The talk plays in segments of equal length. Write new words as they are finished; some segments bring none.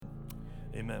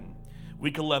Amen.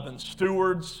 Week 11,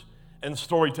 stewards and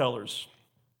storytellers.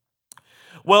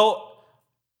 Well,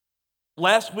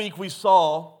 last week we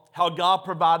saw how God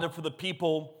provided for the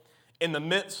people in the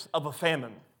midst of a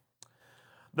famine.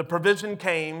 The provision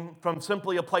came from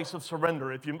simply a place of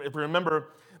surrender. If you remember,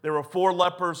 there were 4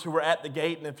 lepers who were at the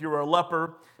gate, and if you were a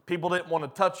leper, people didn't want to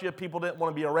touch you, people didn't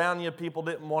want to be around you, people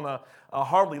didn't want to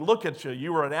hardly look at you.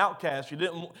 You were an outcast.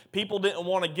 People didn't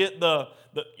want to get the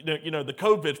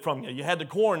COVID from you. You had to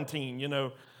quarantine.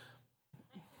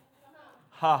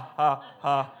 Ha ha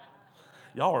ha.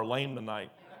 Y'all are lame tonight.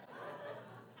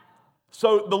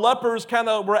 So the lepers kind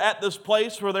of were at this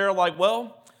place where they're like,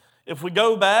 well, if we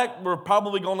go back, we're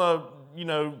probably going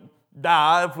to,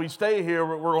 die. If we stay here,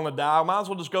 we're going to die. Might as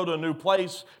well just go to a new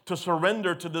place to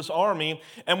surrender to this army.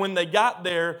 And when they got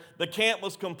there, the camp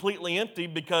was completely empty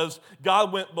because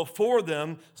God went before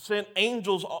them, sent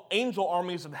angel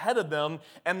armies ahead of them,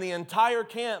 and the entire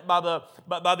camp by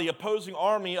the opposing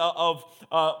army of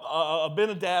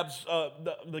Abinadab's,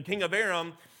 the king of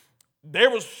Aram. There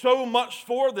was so much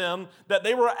for them that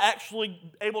they were actually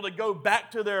able to go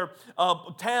back to their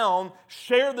town,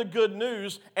 share the good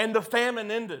news, and the famine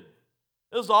ended.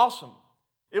 It was awesome.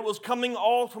 It was coming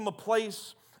all from a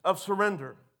place of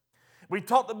surrender. We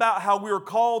talked about how we were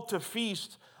called to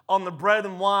feast on the bread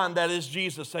and wine that is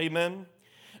Jesus, amen?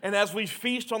 And as we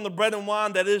feast on the bread and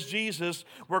wine that is Jesus,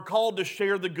 we're called to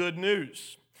share the good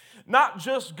news. Not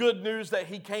just good news that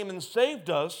He came and saved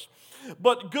us,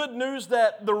 but good news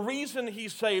that the reason He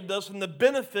saved us and the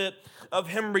benefit of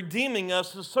Him redeeming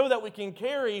us is so that we can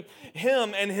carry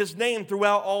Him and His name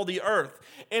throughout all the earth.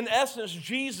 In essence,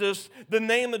 Jesus, the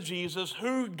name of Jesus,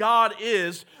 who God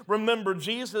is, remember,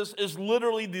 Jesus is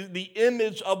literally the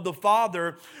image of the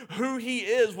Father. Who He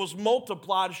is was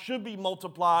multiplied, should be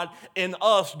multiplied in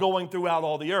us going throughout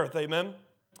all the earth. Amen?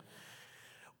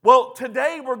 Well,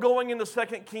 today we're going into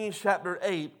 2 Kings chapter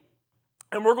 8.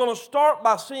 And we're going to start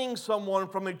by seeing someone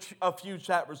from a few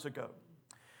chapters ago.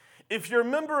 If you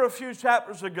remember a few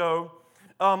chapters ago,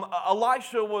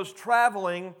 Elisha was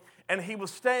traveling and he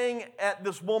was staying at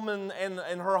this woman and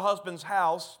her husband's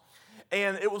house.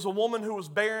 And it was a woman who was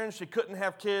barren. She couldn't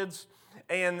have kids.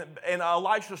 And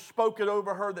Elisha spoke it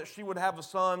over her that she would have a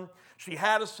son. She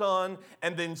had a son.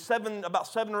 And then about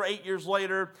 7 or 8 years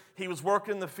later, he was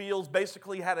working in the fields,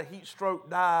 basically had a heat stroke,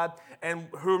 died. And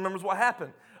who remembers what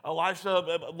happened?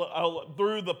 Elisha,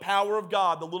 through the power of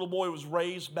God, the little boy was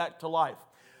raised back to life.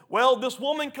 Well, this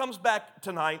woman comes back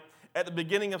tonight at the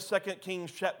beginning of 2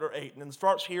 Kings chapter 8, and it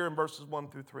starts here in verses 1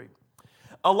 through 3.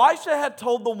 Elisha had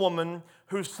told the woman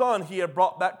whose son he had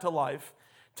brought back to life,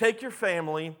 "Take your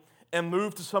family and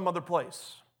move to some other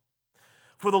place.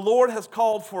 For the Lord has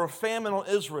called for a famine on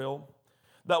Israel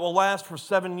that will last for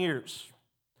 7 years."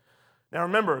 Now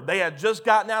remember, they had just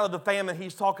gotten out of the famine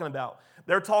he's talking about.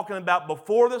 They're talking about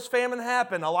before this famine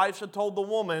happened, Elisha told the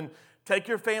woman, "Take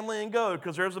your family and go,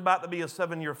 because there's about to be a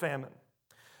 7-year famine."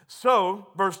 So,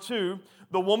 verse 2,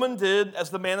 the woman did as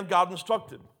the man of God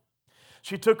instructed.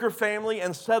 She took her family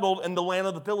and settled in the land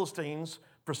of the Philistines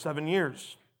for 7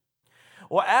 years.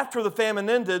 Well, after the famine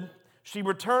ended, she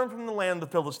returned from the land of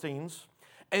the Philistines,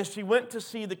 and she went to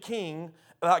see the king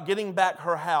about getting back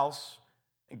her house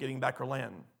and getting back her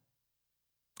land.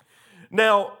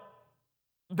 Now,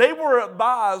 they were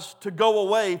advised to go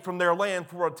away from their land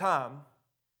for a time,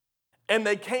 and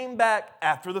they came back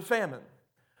after the famine.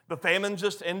 The famine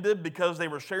just ended because they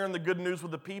were sharing the good news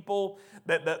with the people,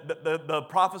 that the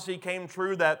prophecy came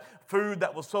true, that food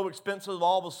that was so expensive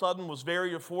all of a sudden was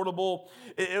very affordable.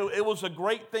 It was a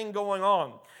great thing going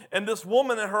on. And this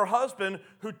woman and her husband,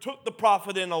 who took the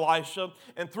prophet in Elisha,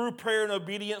 and through prayer and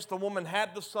obedience, the woman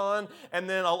had the son, and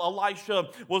then Elisha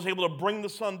was able to bring the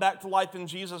son back to life in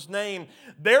Jesus' name.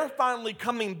 They're finally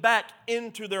coming back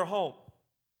into their home.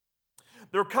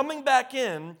 They're coming back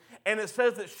in, and it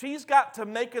says that she's got to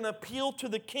make an appeal to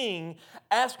the king,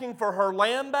 asking for her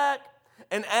land back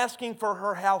and asking for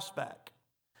her house back.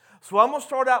 So I'm going to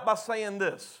start out by saying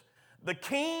this. The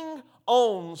king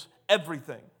owns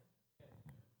everything.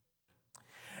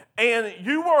 And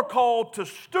you are called to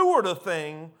steward a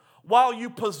thing while you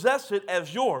possess it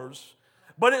as yours,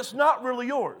 but it's not really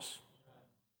yours.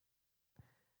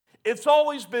 It's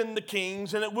always been the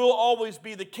king's, and it will always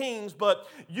be the king's, but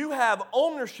you have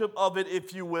ownership of it,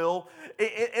 if you will,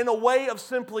 in a way of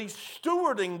simply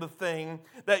stewarding the thing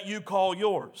that you call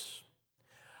yours.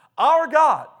 Our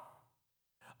God,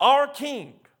 our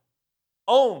King,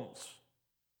 owns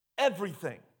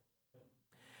everything.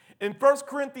 In 1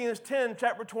 Corinthians 10,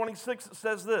 chapter 26, it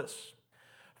says this,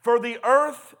 "For the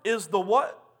earth is the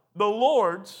what? The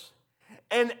Lord's,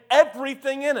 and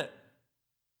everything in it."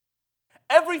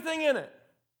 Everything in it.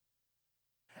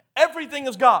 Everything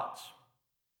is God's.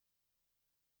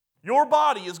 Your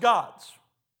body is God's.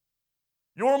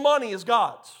 Your money is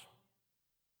God's.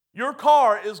 Your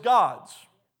car is God's.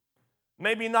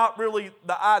 Maybe not really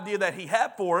the idea that He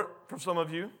had for it, for some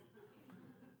of you,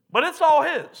 but it's all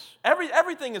His.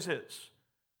 Everything is His.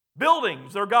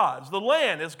 Buildings, they're God's. The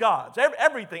land is God's.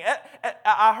 Everything.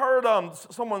 I heard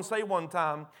someone say one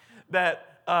time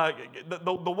that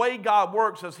the way God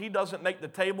works is He doesn't make the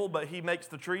table, but He makes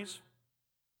the trees.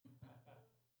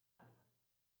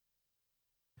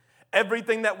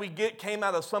 Everything that we get came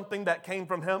out of something that came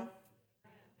from Him.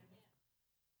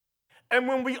 And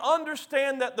when we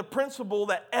understand that the principle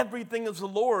that everything is the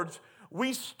Lord's,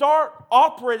 we start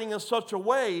operating in such a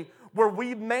way where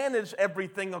we manage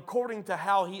everything according to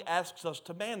how He asks us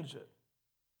to manage it.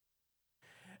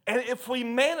 And if we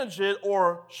manage it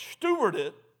or steward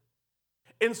it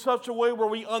in such a way where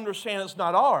we understand it's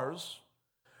not ours,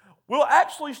 we'll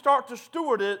actually start to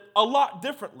steward it a lot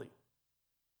differently.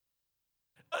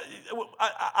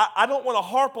 I don't want to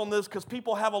harp on this because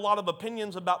people have a lot of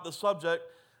opinions about the subject,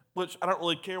 which I don't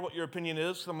really care what your opinion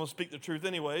is, because I'm going to speak the truth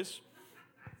anyways.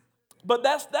 But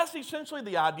that's essentially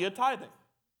the idea of tithing.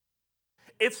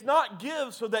 It's not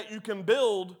give so that you can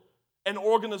build an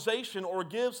organization, or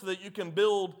give so that you can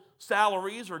build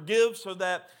salaries, or give so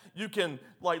that you can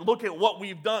look at what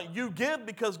we've done. You give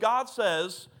because God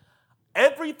says,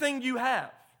 everything you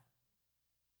have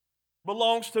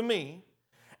belongs to me,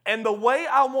 and the way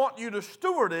I want you to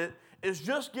steward it is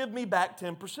just give me back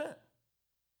 10%.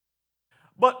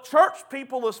 But church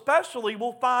people especially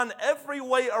will find every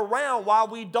way around why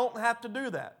we don't have to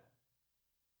do that.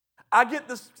 I get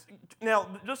this, now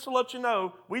just to let you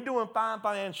know, we're doing fine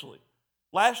financially.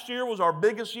 Last year was our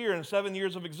biggest year in 7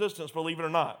 years of existence, believe it or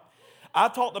not. I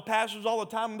talk to pastors all the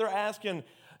time, and they're asking,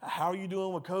 how are you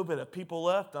doing with COVID? Have people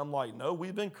left? I'm like, no,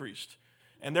 we've increased.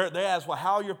 And they ask, well,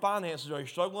 how are your finances? Are you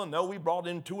struggling? No, we brought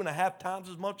in 2.5 times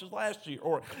as much as last year.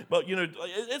 But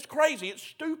it's crazy. It's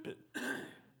stupid.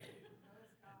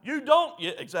 You don't,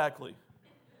 yeah, exactly.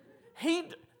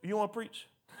 You want to preach?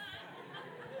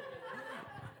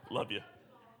 Love you.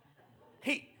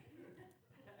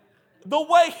 The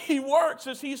way He works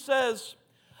is He says,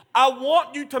 I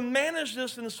want you to manage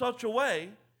this in such a way,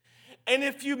 and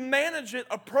if you manage it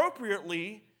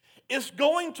appropriately, it's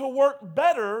going to work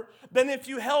better than if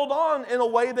you held on in a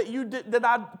way that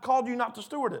I called you not to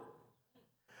steward it.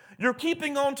 You're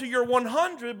keeping on to your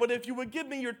 100, but if you would give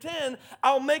me your 10,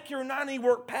 I'll make your 90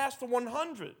 work past the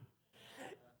 100.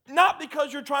 Not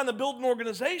because you're trying to build an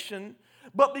organization,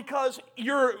 but because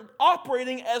you're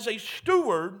operating as a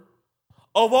steward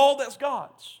of all that's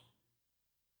God's.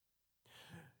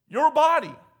 Your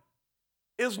body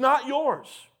is not yours.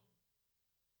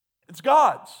 It's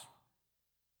God's.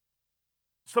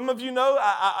 Some of you know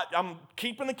I'm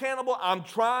keeping accountable. I'm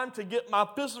trying to get my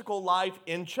physical life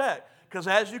in check. Because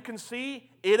as you can see,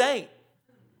 it ain't.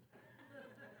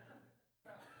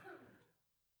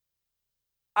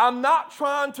 I'm not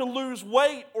trying to lose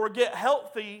weight or get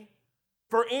healthy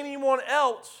for anyone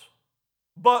else,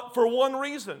 but for one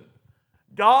reason.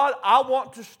 God, I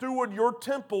want to steward your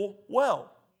temple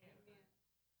well.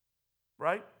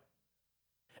 Right?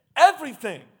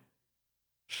 Everything,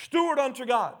 steward unto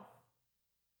God.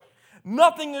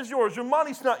 Nothing is yours. Your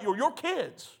money's not yours. Your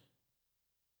kids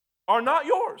are not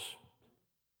yours.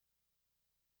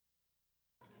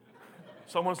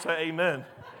 Someone say amen.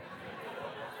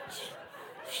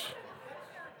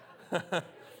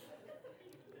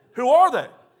 Who are they?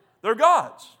 They're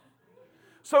God's.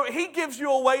 So He gives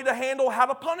you a way to handle how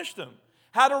to punish them,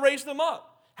 how to raise them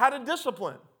up, how to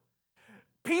discipline.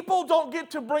 People don't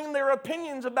get to bring their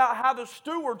opinions about how to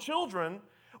steward children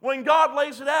when God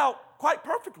lays it out quite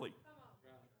perfectly.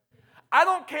 I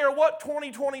don't care what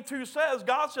 2022 says.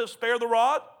 God says, spare the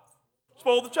rod,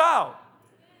 spoil the child.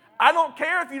 I don't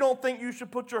care if you don't think you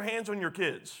should put your hands on your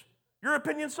kids. Your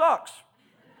opinion sucks.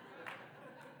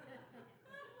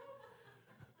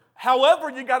 However,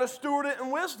 you got to steward it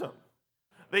in wisdom.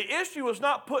 The issue is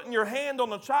not putting your hand on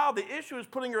the child. The issue is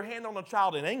putting your hand on the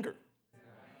child in anger.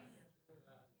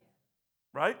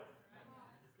 Right?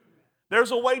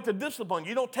 There's a way to discipline.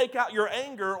 You don't take out your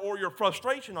anger or your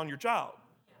frustration on your child.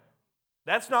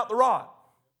 That's not the rod,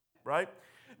 right?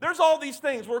 There's all these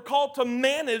things. We're called to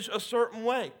manage a certain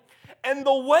way. And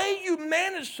the way you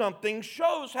manage something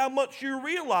shows how much you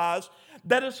realize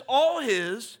that it's all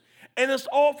His and it's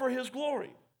all for His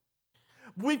glory.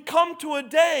 We've come to a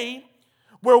day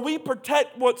where we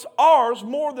protect what's ours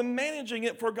more than managing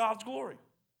it for God's glory.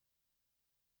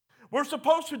 We're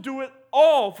supposed to do it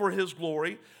all for His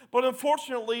glory, but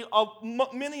unfortunately,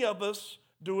 many of us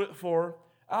do it for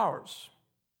ours.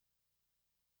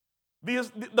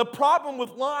 The problem with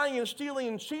lying and stealing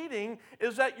and cheating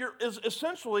is that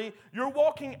you're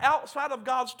walking outside of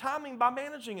God's timing by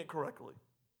managing it correctly.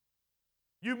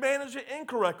 You manage it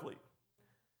incorrectly.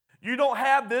 You don't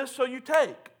have this, so you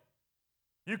take.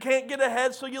 You can't get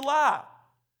ahead, so you lie.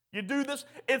 You do this.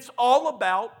 It's all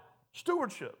about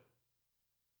stewardship.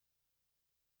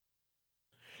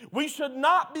 We should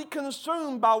not be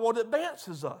consumed by what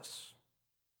advances us.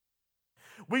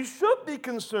 We should be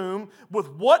consumed with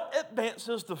what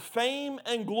advances the fame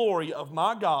and glory of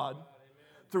my God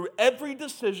through every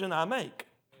decision I make.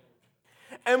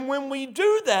 And when we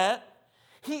do that,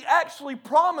 He actually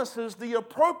promises the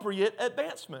appropriate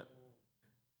advancement.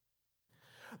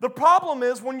 The problem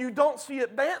is when you don't see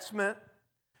advancement,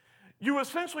 you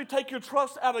essentially take your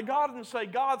trust out of God and say,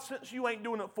 God, since you ain't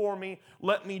doing it for me,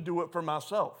 let me do it for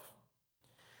myself.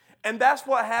 And that's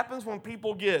what happens when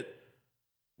people get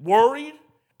worried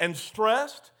and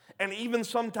stressed and even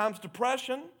sometimes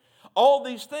depression. All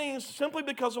these things simply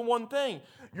because of one thing.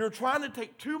 You're trying to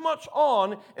take too much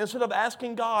on instead of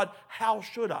asking God, how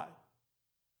should I?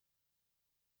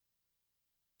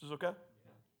 Is this okay?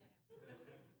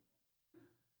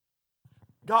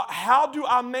 God, how do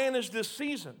I manage this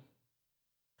season?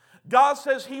 God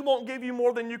says He won't give you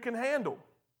more than you can handle.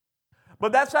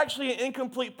 But that's actually an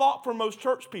incomplete thought for most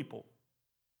church people.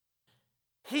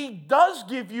 He does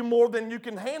give you more than you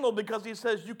can handle because He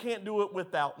says you can't do it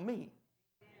without me.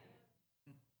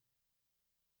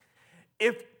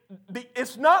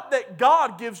 It's not that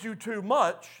God gives you too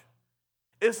much.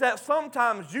 It's that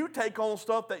sometimes you take on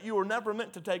stuff that you were never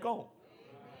meant to take on.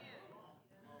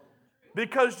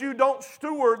 Because you don't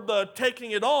steward the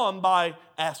taking it on by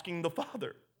asking the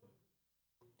Father.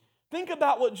 Think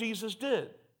about what Jesus did.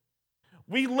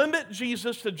 We limit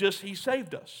Jesus to just He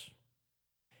saved us.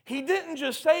 He didn't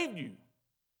just save you.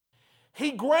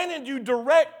 He granted you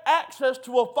direct access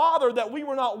to a Father that we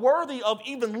were not worthy of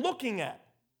even looking at.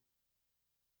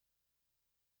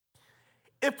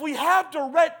 If we have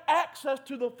direct access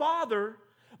to the Father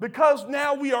because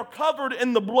now we are covered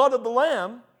in the blood of the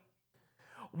Lamb,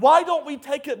 why don't we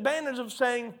take advantage of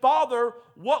saying, Father,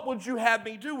 what would you have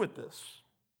me do with this?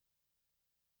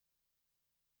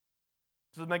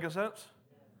 Does it make sense?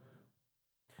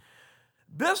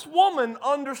 This woman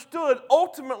understood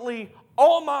ultimately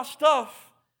all my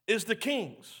stuff is the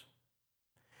King's.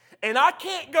 And I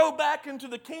can't go back into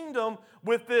the kingdom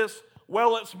with this,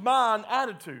 well, it's mine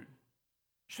attitude.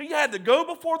 She had to go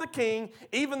before the king,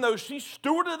 even though she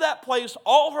stewarded that place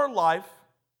all her life,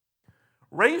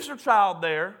 raised her child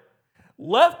there,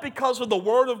 left because of the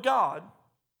word of God.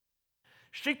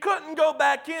 She couldn't go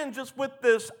back in just with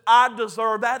this I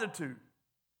deserve attitude.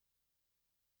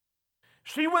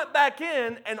 She went back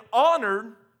in and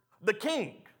honored the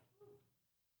king.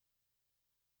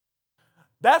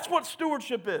 That's what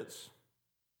stewardship is.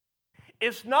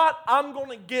 It's not I'm going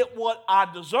to get what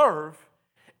I deserve.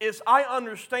 It's I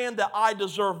understand that I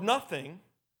deserve nothing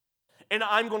and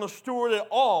I'm going to steward it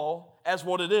all as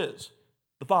what it is.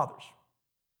 The Father's.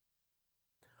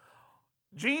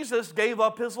 Jesus gave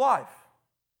up His life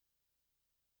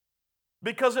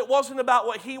because it wasn't about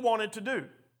what He wanted to do.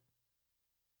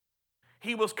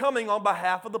 He was coming on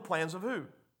behalf of the plans of who?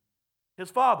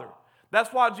 His Father.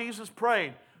 That's why Jesus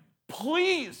prayed,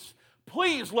 please,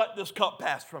 please let this cup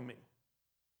pass from me.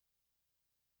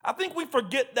 I think we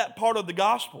forget that part of the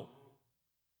gospel.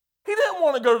 He didn't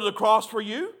want to go to the cross for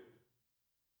you.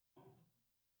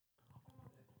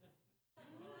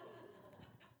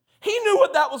 He knew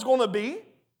what that was going to be.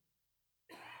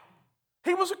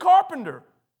 He was a carpenter.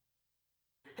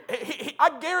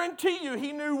 I guarantee you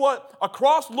he knew what a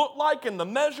cross looked like and the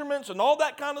measurements and all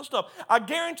that kind of stuff. I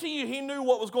guarantee you he knew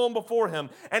what was going before him.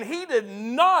 And he did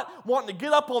not want to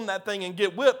get up on that thing and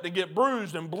get whipped and get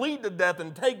bruised and bleed to death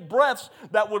and take breaths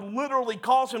that would literally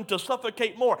cause him to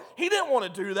suffocate more. He didn't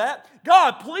want to do that.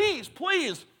 God, please,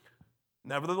 please.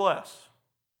 Nevertheless,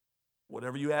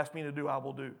 whatever you ask me to do, I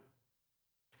will do.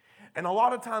 And a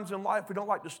lot of times in life, we don't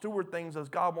like to steward things as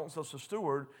God wants us to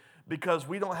steward because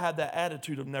we don't have that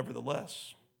attitude of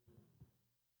nevertheless.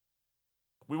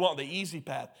 We want the easy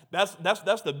path. That's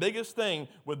the biggest thing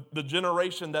with the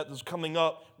generation that is coming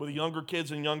up with younger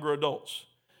kids and younger adults.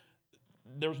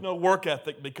 There's no work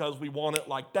ethic because we want it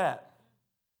like that.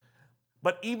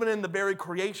 But even in the very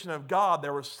creation of God,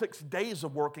 there were 6 days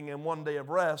of working and 1 day of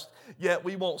rest, yet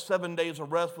we want 7 days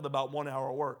of rest with about 1 hour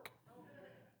of work.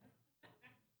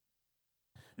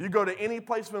 You go to any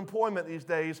place of employment these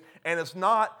days, and it's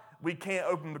not we can't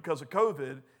open because of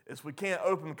COVID. It's we can't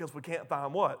open because we can't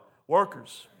find what?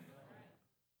 Workers.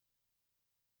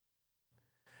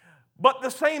 But the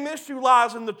same issue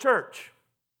lies in the church.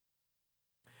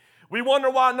 We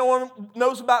wonder why no one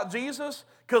knows about Jesus,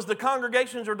 because the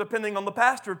congregations are depending on the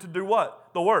pastor to do what?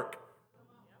 The work.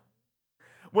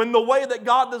 When the way that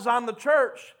God designed the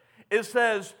church, it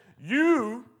says,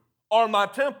 you are my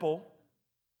temple.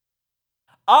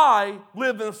 I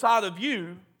live inside of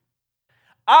you.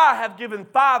 I have given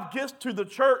 5 gifts to the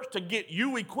church to get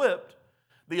you equipped.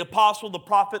 The apostle, the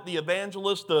prophet, the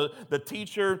evangelist, the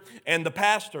teacher, and the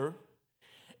pastor.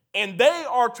 And they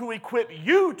are to equip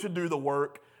you to do the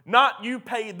work, not you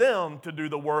pay them to do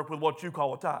the work with what you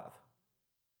call a tithe.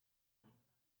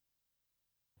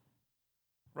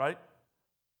 Right?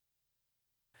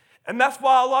 And that's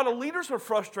why a lot of leaders are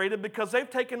frustrated, because they've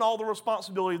taken all the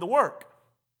responsibility of the work.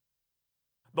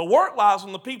 The work lies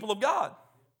on the people of God.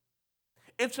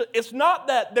 It's not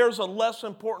that there's a less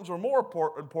importance or more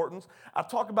importance. I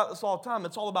talk about this all the time.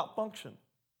 It's all about function.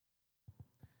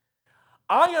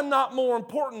 I am not more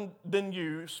important than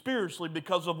you spiritually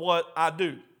because of what I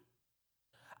do.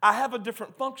 I have a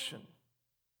different function.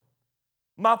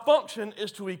 My function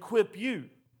is to equip you.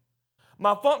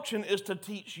 My function is to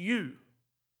teach you.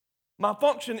 My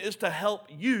function is to help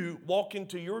you walk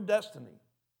into your destiny.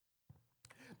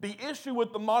 The issue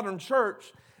with the modern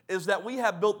church is that we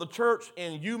have built the church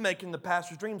in you making the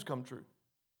pastor's dreams come true.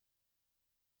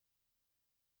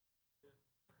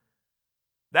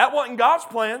 That wasn't God's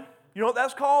plan. You know what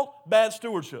that's called? Bad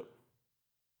stewardship.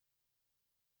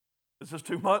 Is this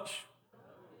too much?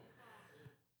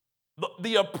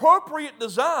 The appropriate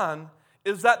design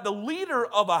is that the leader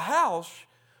of a house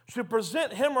should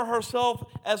present him or herself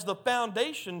as the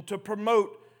foundation to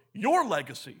promote your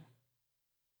legacy,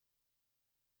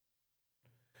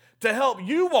 to help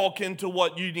you walk into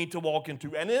what you need to walk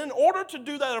into. And in order to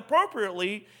do that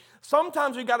appropriately,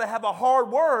 sometimes you got to have a hard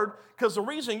word, because the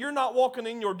reason you're not walking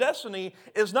in your destiny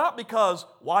is not because,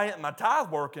 why ain't my tithe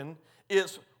working?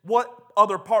 It's what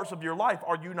other parts of your life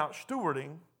are you not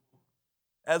stewarding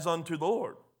as unto the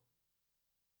Lord.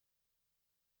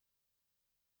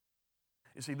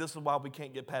 You see, this is why we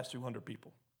can't get past 200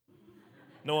 people.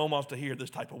 No one wants to hear this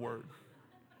type of word.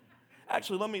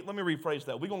 Actually, let me rephrase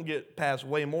that. We're going to get past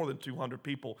way more than 200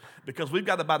 people, because we've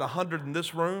got about 100 in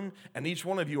this room, and each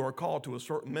one of you are called to a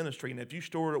certain ministry. And if you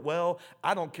steward it well,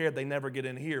 I don't care if they never get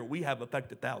in here. We have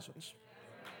affected thousands.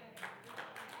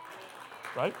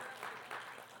 Right?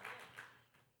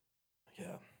 Yeah.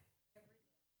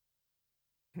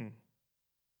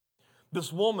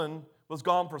 This woman was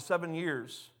gone for 7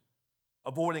 years,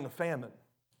 avoiding a famine.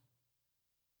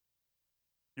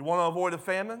 You want to avoid a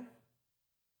famine?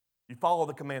 You follow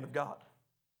the command of God.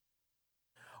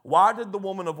 Why did the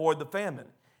woman avoid the famine?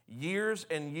 Years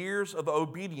and years of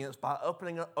obedience by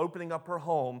opening up her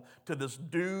home to this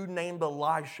dude named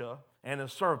Elisha and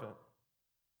his servant.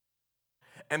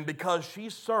 And because she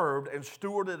served and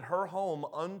stewarded her home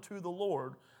unto the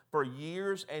Lord for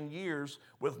years and years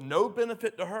with no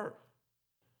benefit to her,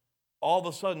 all of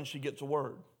a sudden she gets a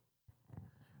word.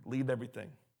 Leave everything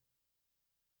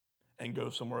and go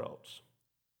somewhere else.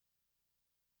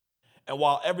 And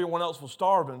while everyone else was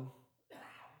starving,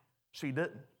 she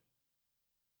didn't.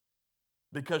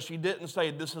 Because she didn't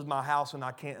say, this is my house and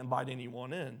I can't invite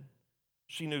anyone in.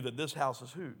 She knew that this house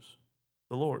is whose?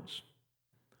 The Lord's.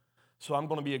 So I'm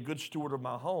going to be a good steward of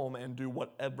my home and do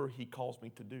whatever He calls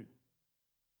me to do.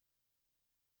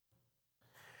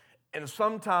 And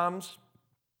sometimes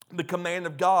the command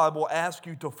of God will ask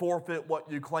you to forfeit what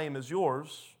you claim is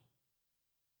yours.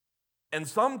 And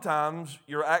sometimes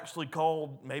you're actually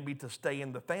called maybe to stay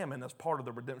in the famine as part of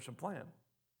the redemption plan.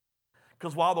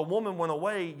 Because while the woman went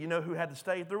away, you know who had to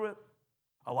stay through it?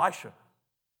 Elisha.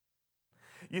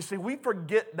 You see, we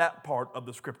forget that part of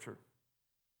the scripture.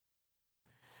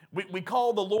 We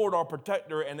call the Lord our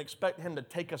protector and expect Him to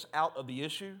take us out of the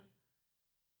issue.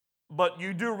 But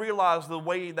you do realize the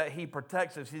way that He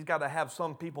protects us, He's got to have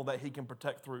some people that He can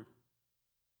protect through.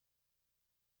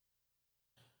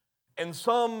 And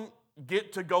some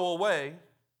get to go away.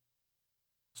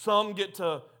 Some get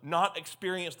to not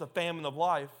experience the famine of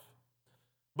life.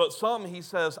 But some, He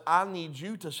says, I need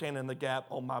you to stand in the gap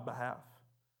on my behalf.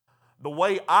 The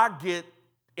way I get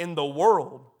in the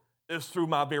world is through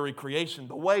my very creation.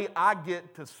 The way I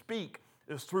get to speak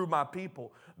is through my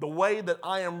people. The way that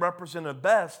I am represented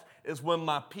best is when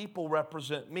my people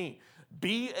represent me.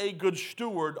 Be a good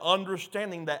steward,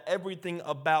 understanding that everything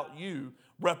about you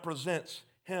represents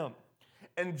Him.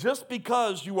 And just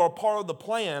because you are part of the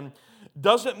plan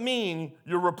doesn't mean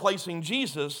you're replacing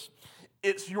Jesus.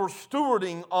 It's your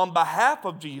stewarding on behalf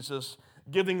of Jesus,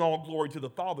 giving all glory to the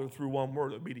Father through one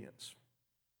word, obedience.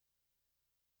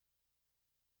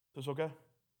 Is this okay?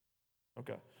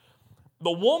 Okay.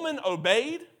 The woman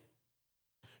obeyed,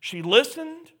 she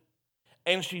listened,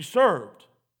 And she served.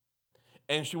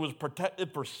 And she was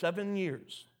protected for 7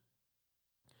 years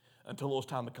until it was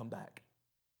time to come back.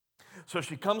 So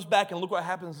she comes back, and look what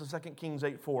happens in 2 Kings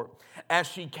 8:4. As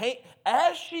she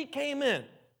came in,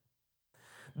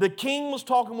 the king was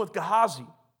talking with Gehazi,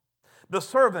 the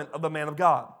servant of the man of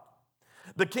God.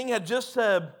 The king had just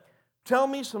said, tell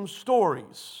me some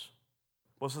stories.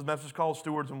 What's his message called?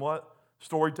 Stewards and what?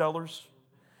 Storytellers.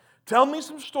 Tell me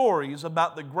some stories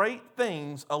about the great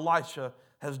things Elisha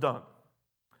has done.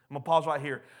 I'm going to pause right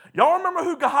here. Y'all remember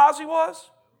who Gehazi was?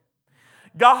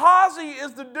 Gehazi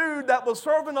is the dude that was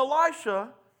serving Elisha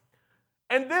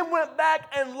and then went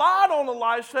back and lied on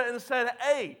Elisha and said,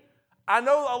 hey, I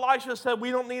know Elisha said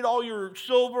we don't need all your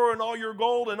silver and all your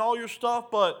gold and all your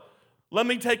stuff, but let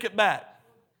me take it back.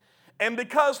 And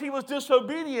because he was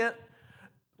disobedient,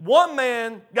 one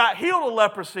man got healed of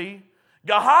leprosy,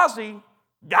 Gehazi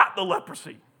got the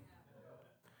leprosy.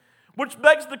 Which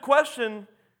begs the question,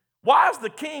 why is the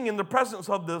king in the presence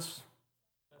of this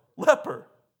leper?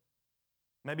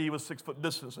 Maybe he was 6 foot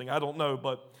distancing, I don't know,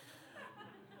 but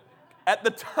at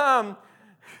the time,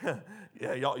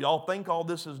 yeah, y'all think all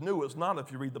this is new. It's not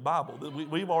if you read the Bible.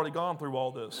 We've already gone through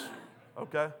all this,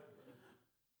 okay?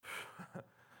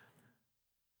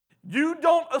 You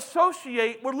don't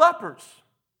associate with lepers.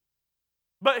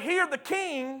 But here the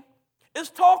king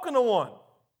is talking to one.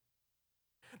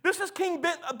 This is King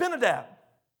Abinadab.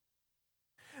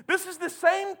 This is the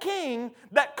same king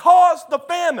that caused the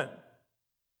famine.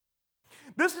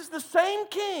 This is the same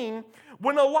king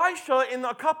when Elisha, in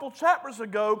a couple chapters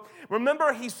ago,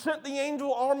 remember he sent the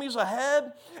angel armies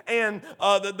ahead, and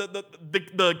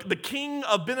the king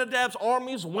of Abinadab's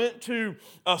armies went to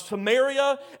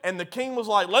Samaria, and the king was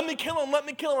like, let me kill him, let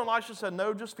me kill him. And Elisha said,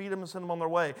 no, just feed him and send him on their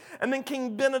way. And then King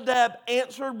Abinadab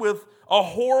answered with a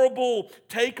horrible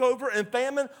takeover and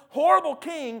famine. Horrible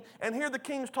king, and here the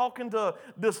king's talking to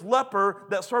this leper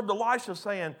that served Elisha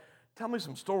saying, tell me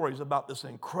some stories about this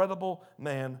incredible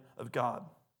man of God.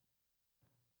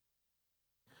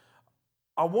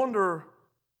 I wonder,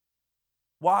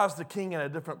 why is the king in a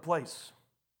different place?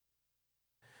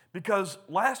 Because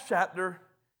last chapter,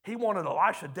 he wanted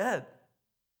Elisha dead.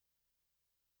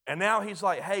 And now he's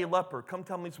like, hey, leper, come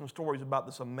tell me some stories about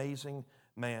this amazing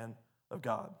man of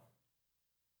God.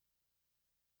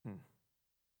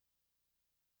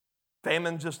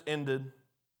 Famine just ended.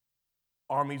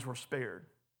 Armies were spared.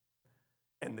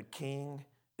 And the king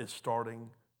is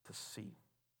starting to see.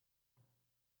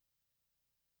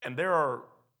 And there are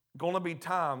going to be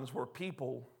times where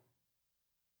people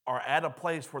are at a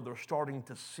place where they're starting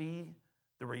to see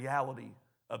the reality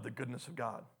of the goodness of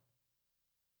God.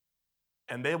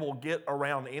 And they will get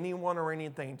around anyone or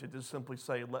anything to just simply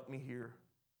say, let me hear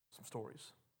some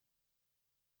stories.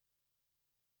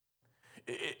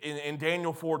 In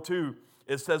Daniel 4:2,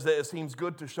 it says that it seems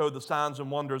good to show the signs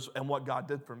and wonders and what God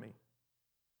did for me.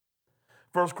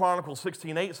 1 Chronicles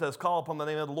 16:8 says, call upon the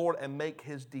name of the Lord and make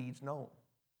his deeds known.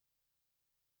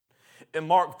 In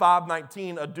Mark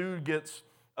 5:19, a dude gets,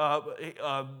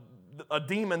 a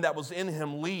demon that was in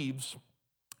him leaves.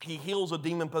 He heals a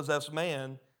demon-possessed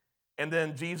man, and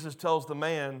then Jesus tells the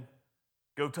man,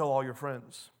 go tell all your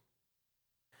friends.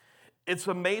 It's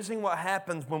amazing what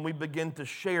happens when we begin to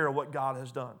share what God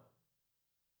has done.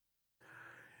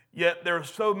 Yet there are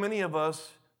so many of us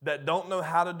that don't know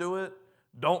how to do it,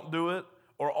 don't do it,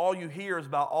 or all you hear is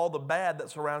about all the bad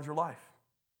that surrounds your life.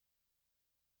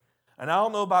 And I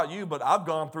don't know about you, but I've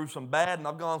gone through some bad, and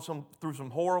I've gone through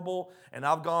some horrible, and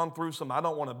I've gone through some I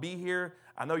don't want to be here.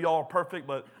 I know y'all are perfect,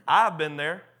 but I've been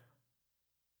there.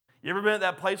 You ever been at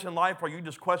that place in life where you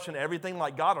just question everything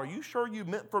like, God, are you sure you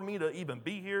meant for me to even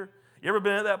be here? You ever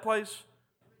been at that place?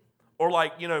 Or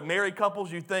like, married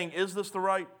couples, you think, is this the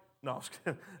right? No, I'm just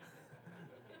kidding.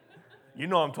 You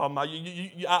know what I'm talking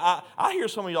about. I hear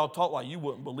some of y'all talk like you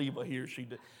wouldn't believe what he or she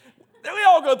did. We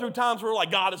all go through times where we're like,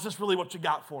 God, is this really what you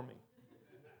got for me?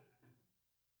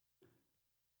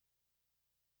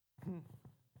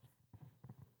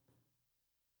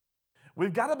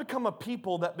 We've got to become a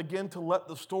people that begin to let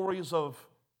the stories of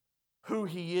who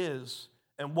he is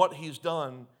and what he's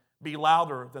done be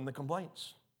louder than the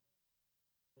complaints.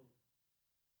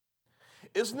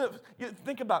 Isn't it,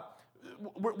 think about,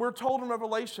 we're told in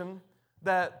Revelation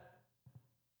that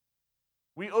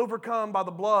we overcome by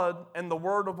the blood and the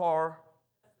word of our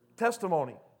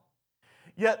testimony.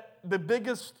 Yet the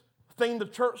biggest thing the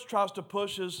church tries to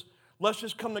push is, let's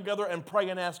just come together and pray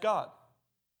and ask God.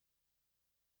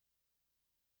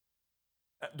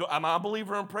 Am I a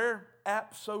believer in prayer?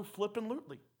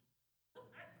 Abso-flippin-lutely.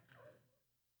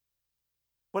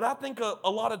 But I think a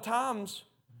lot of times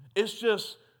it's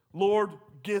just, Lord,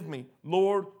 give me.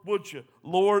 Lord, would you?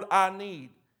 Lord, I need.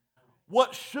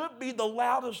 What should be the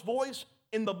loudest voice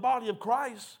in the body of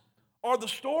Christ are the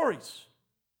stories,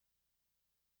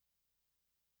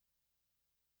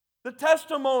 the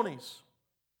testimonies.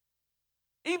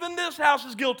 Even this house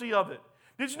is guilty of it.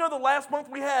 Did you know that last month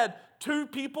we had 2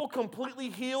 people completely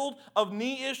healed of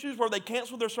knee issues where they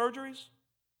canceled their surgeries?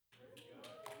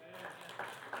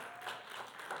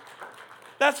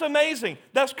 That's amazing.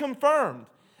 That's confirmed.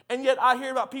 And yet I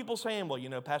hear about people saying,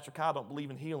 well, Pastor Kyle don't believe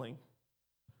in healing.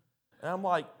 And I'm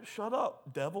like, shut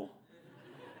up, devil.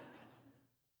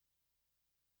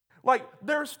 Like,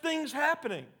 there's things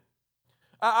happening.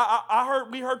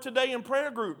 We heard today in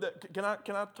prayer group that can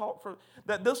I talk for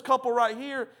that this couple right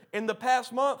here in the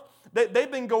past month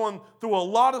they've been going through a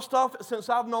lot of stuff since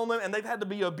I've known them, and they've had to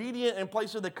be obedient in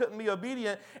places they couldn't be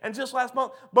obedient. And just last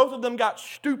month, both of them got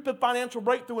stupid financial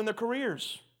breakthrough in their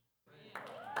careers.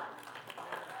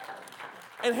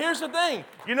 And here's the thing,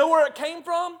 you know where it came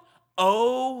from?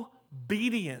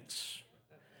 Obedience.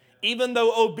 Even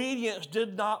though obedience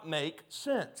did not make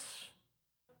sense.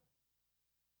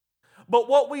 But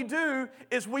what we do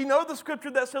is we know the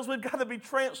scripture that says we've got to be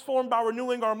transformed by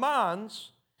renewing our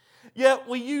minds, yet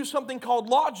we use something called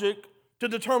logic to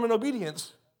determine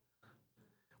obedience.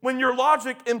 When your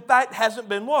logic, in fact, hasn't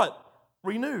been what?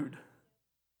 Renewed.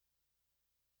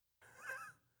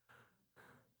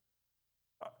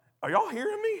 Are y'all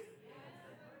hearing me?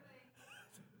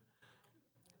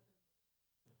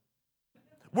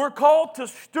 We're called to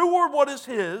steward what is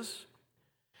His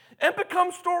and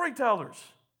become storytellers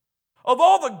of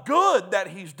all the good that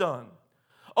He's done,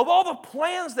 of all the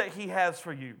plans that He has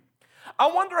for you.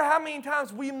 I wonder how many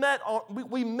times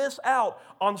we miss out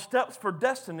on steps for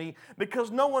destiny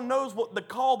because no one knows what the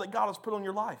call that God has put on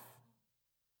your life.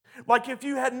 Like if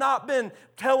you had not been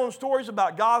telling stories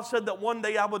about God said that one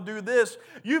day I would do this,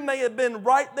 you may have been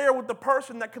right there with the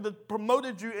person that could have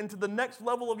promoted you into the next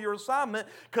level of your assignment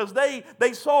because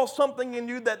they saw something in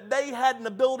you that they had an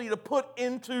ability to put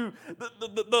into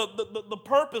the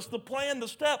purpose, the plan, the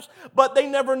steps, but they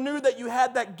never knew that you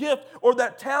had that gift or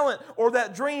that talent or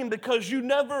that dream because you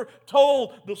never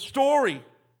told the story.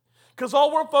 Because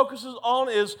all we're focusing on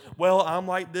is, well, I'm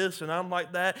like this and I'm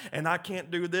like that and I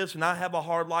can't do this and I have a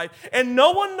hard life. And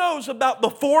no one knows about the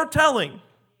foretelling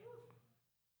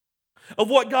of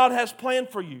what God has planned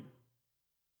for you.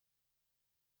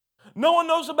 No one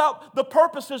knows about the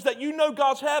purposes that you know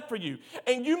God's had for you.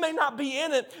 And you may not be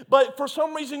in it, but for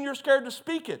some reason you're scared to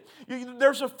speak it.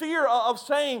 There's a fear of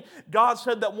saying, God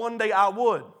said that one day I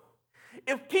would.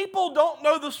 If people don't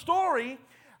know the story,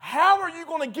 how are you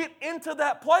going to get into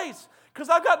that place? Because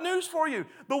I've got news for you.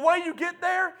 The way you get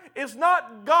there is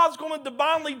not God's going to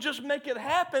divinely just make it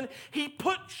happen. He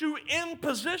puts you in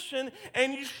position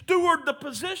and you steward the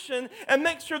position and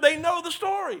make sure they know the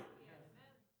story.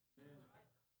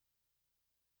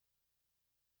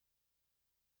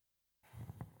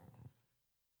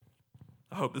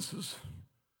 I hope this is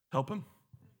helping.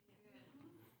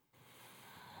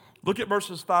 Look at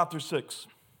verses 5 through 6.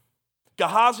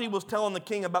 Gehazi was telling the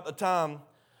king about the time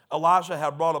Elijah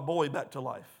had brought a boy back to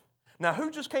life. Now,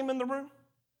 who just came in the room?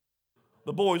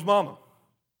 The boy's mama.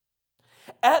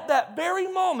 At that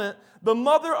very moment, the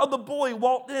mother of the boy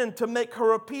walked in to make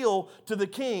her appeal to the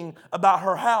king about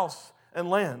her house and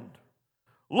land.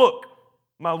 Look,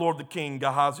 my lord the king,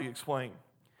 Gehazi explained.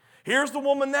 Here's the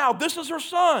woman now. This is her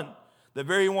son, the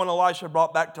very one Elisha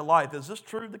brought back to life. Is this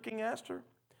true? The king asked her.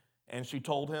 And she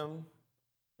told him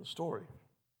the story.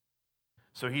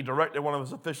 So he directed one of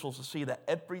his officials to see that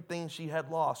everything she had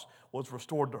lost was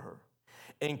restored to her,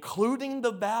 including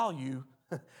the value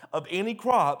of any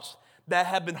crops that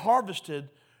had been harvested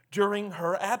during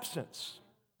her absence.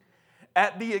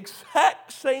 At the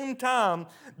exact same time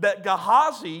that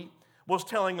Gehazi was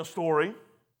telling a story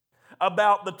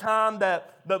about the time that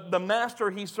the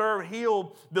master he served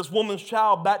healed this woman's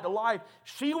child back to life,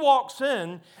 she walks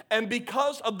in, and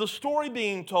because of the story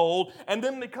being told, and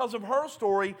then because of her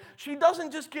story, she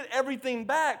doesn't just get everything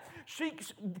back.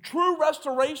 True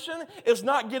restoration is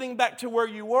not getting back to where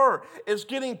you were. It's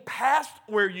getting past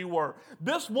where you were.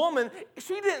 This woman,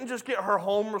 she didn't just get her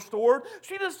home restored.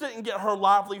 She just didn't get her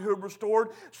livelihood restored.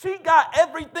 She got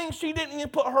everything she didn't even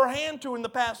put her hand to in the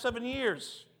past 7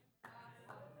 years.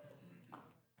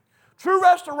 True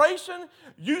restoration,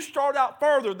 you start out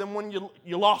further than when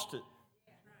you lost it.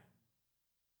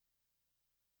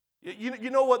 You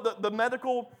know what the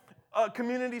medical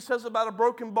community says about a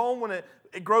broken bone? When it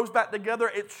grows back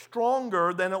together, it's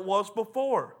stronger than it was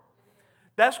before.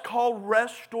 That's called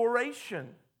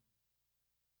restoration.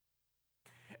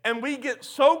 And we get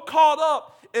so caught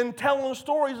up in telling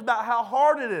stories about how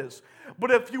hard it is.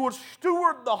 But if you would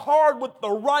steward the hard with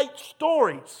the right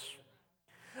stories,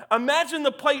 imagine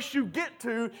the place you get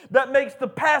to that makes the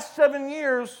past 7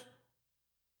 years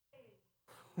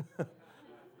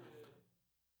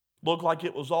look like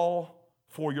it was all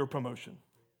for your promotion.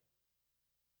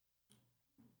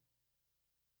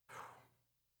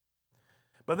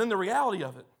 But then the reality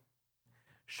of it,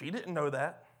 she didn't know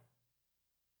that.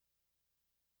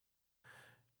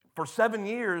 For 7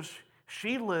 years,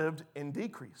 she lived in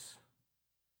decrease.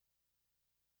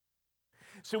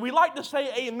 So we like to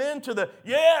say amen to the,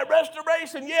 yeah,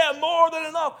 restoration, yeah, more than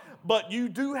enough. But you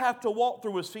do have to walk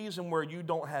through a season where you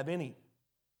don't have any.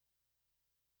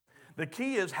 The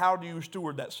key is, how do you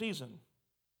steward that season?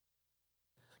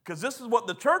 Because this is what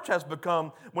the church has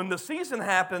become. When the season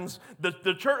happens,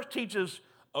 the church teaches,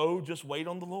 oh, just wait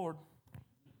on the Lord.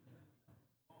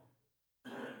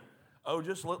 Oh,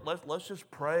 let's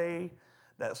just pray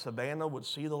that Savannah would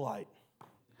see the light.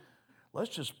 Let's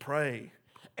just pray.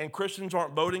 And Christians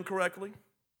aren't voting correctly?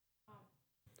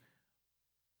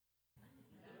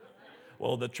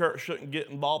 Well, the church shouldn't get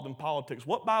involved in politics.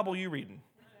 What Bible are you reading?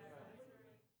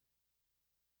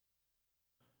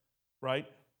 Right?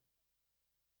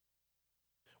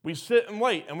 We sit and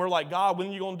wait, and we're like, God, when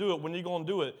are you going to do it? When are you going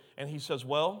to do it? And he says,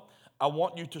 well, I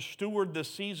want you to steward this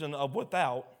season of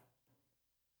without,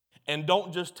 and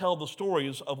don't just tell the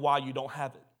stories of why you don't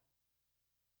have it.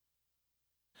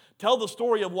 Tell the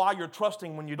story of why you're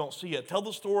trusting when you don't see it. Tell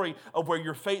the story of where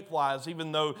your faith lies,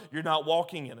 even though you're not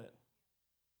walking in it.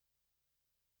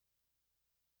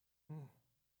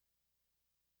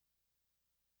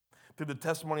 Through the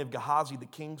testimony of Gehazi, the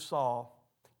king saw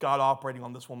God operating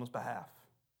on this woman's behalf.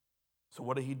 So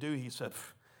what did he do? He said,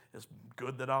 it's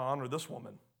good that I honor this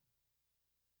woman.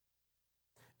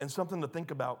 And something to think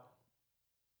about.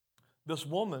 This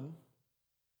woman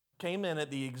came in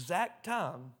at the exact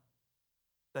time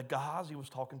that Gehazi was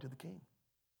talking to the king.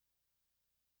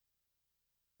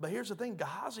 But here's the thing,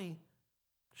 Gehazi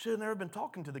should have never been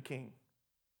talking to the king,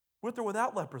 with or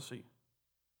without leprosy.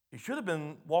 He should have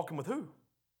been walking with who?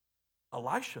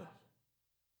 Elisha.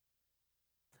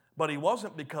 But he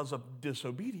wasn't, because of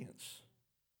disobedience.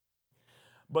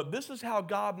 But this is how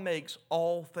God makes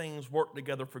all things work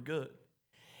together for good.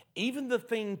 Even the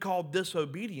thing called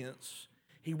disobedience,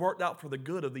 he worked out for the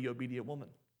good of the obedient woman.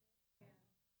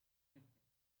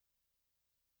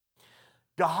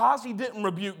 Gehazi didn't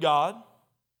rebuke God,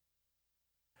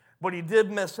 but he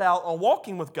did miss out on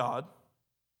walking with God.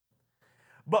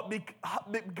 But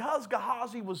because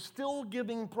Gehazi was still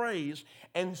giving praise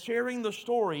and sharing the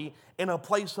story in a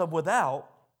place of without,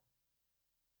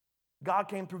 God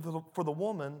came through for the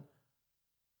woman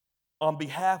on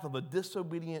behalf of a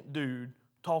disobedient dude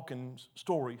talking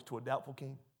stories to a doubtful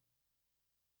king.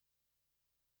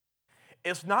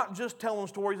 It's not just telling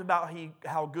stories about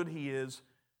how good he is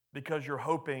because you're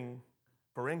hoping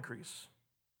for increase.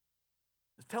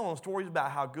 It's telling stories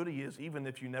about how good he is even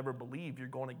if you never believe you're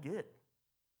going to get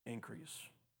increase.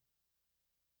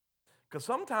 Because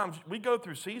sometimes we go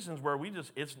through seasons where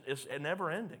it's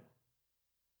never ending.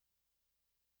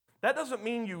 That doesn't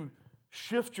mean you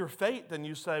shift your faith and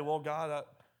you say, well, God,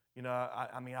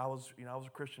 I was a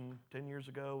Christian 10 years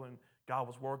ago and God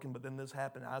was working, but then this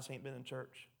happened and I just ain't been in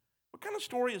church. What kind of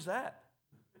story is that?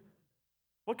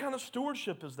 What kind of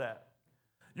stewardship is that?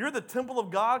 You're the temple of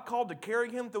God, called to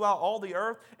carry him throughout all the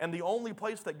earth, and the only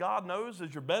place that God knows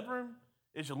is your bedroom,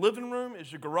 is your living room,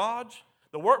 is your garage.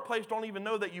 The workplace don't even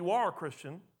know that you are a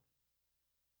Christian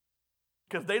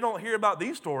because they don't hear about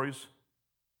these stories.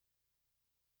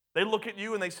 They look at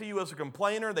you and they see you as a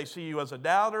complainer. They see you as a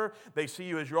doubter. They see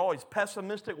you as you're always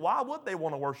pessimistic. Why would they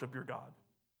want to worship your God?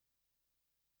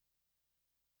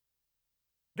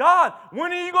 God,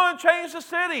 when are you going to change the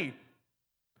city?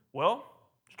 Well,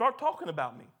 start talking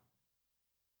about me.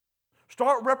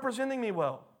 Start representing me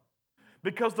well.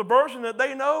 Because the version that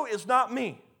they know is not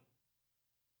me.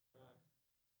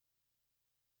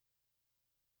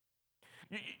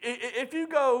 If you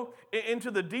go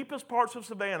into the deepest parts of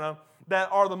Savannah that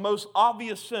are the most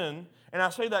obvious sin, and I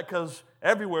say that because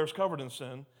everywhere is covered in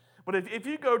sin, but if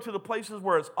you go to the places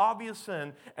where it's obvious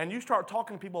sin and you start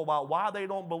talking to people about why they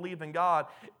don't believe in God,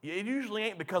 it usually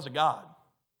ain't because of God.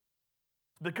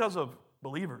 It's because of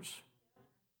believers.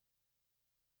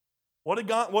 What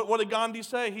did Gandhi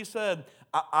say? He said,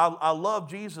 I love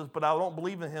Jesus, but I don't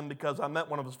believe in him because I met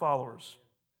one of his followers.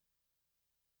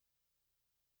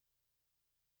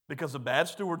 Because of bad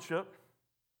stewardship,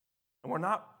 and we're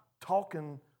not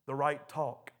talking the right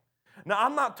talk. Now,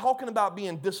 I'm not talking about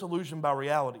being disillusioned by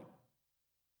reality.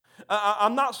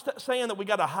 I'm not saying that we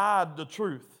got to hide the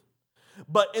truth.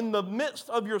 But in the midst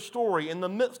of your story, in the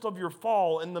midst of your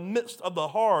fall, in the midst of the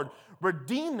hard,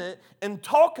 redeem it and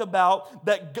talk about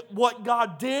what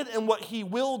God did and what He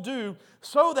will do,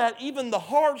 so that even the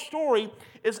hard story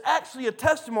is actually a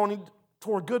testimony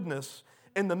toward goodness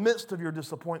in the midst of your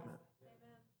disappointment.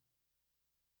 Amen.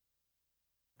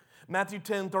 Matthew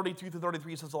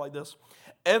 10:32-33 says it like this: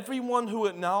 everyone who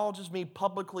acknowledges me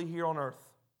publicly here on earth,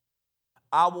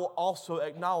 I will also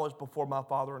acknowledge before my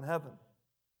Father in heaven.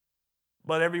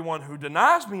 But everyone who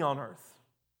denies me on earth,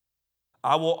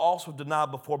 I will also deny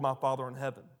before my Father in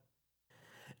heaven.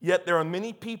 Yet there are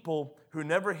many people who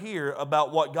never hear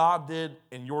about what God did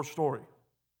in your story.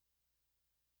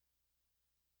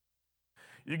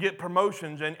 You get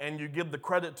promotions and you give the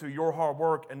credit to your hard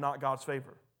work and not God's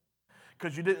favor,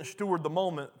 because you didn't steward the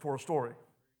moment for a story.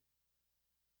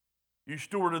 You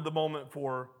stewarded the moment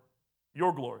for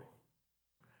your glory.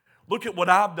 Look at what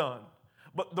I've done.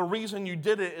 But the reason you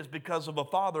did it is because of a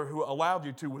Father who allowed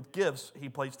you to with gifts He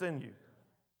placed in you.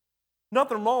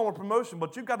 Nothing wrong with promotion,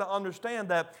 but you've got to understand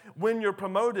that when you're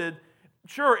promoted,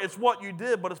 sure, it's what you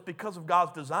did, but it's because of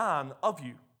God's design of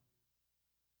you.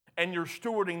 And you're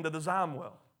stewarding the design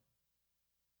well.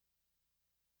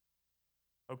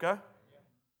 Okay?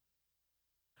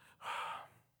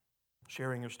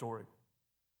 Sharing your story.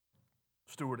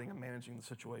 Stewarding and managing the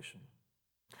situation.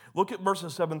 Look at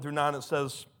verses 7-9. It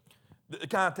says, it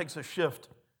kind of takes a shift.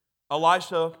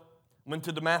 Elisha went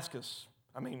to Damascus.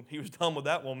 I mean, he was done with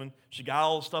that woman. She got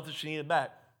all the stuff that she needed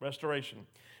back. Restoration.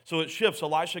 So it shifts.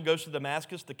 Elisha goes to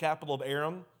Damascus, the capital of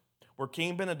Aram, where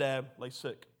King Ben-Hadad lay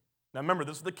sick. Now remember,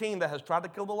 this is the king that has tried to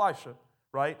kill Elisha,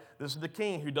 right? This is the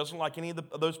king who doesn't like any of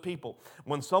those people.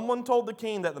 When someone told the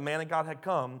king that the man of God had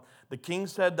come, the king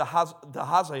said to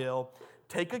Hazael,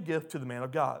 take a gift to the man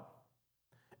of God,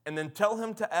 and then tell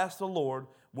him to ask the Lord,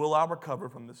 will I recover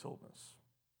from this illness?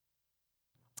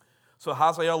 So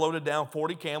Hazael loaded down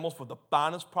 40 camels with the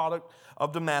finest product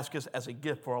of Damascus as a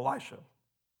gift for Elisha.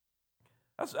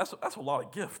 That's a lot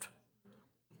of gift.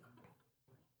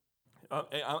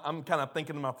 I'm kind of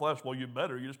thinking in my flesh, well, you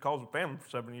better. You just caused a famine for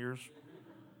 7 years.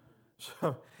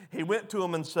 So he went to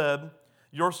him and said,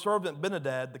 your servant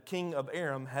Ben-Hadad, the king of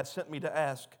Aram, has sent me to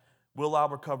ask, will I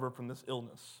recover from this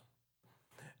illness?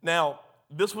 Now,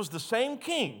 this was the same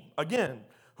king, again,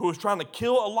 who was trying to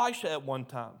kill Elisha at one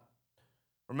time.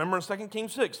 Remember in 2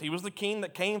 Kings 6, he was the king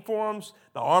that came for him.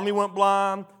 The army went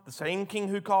blind, the same king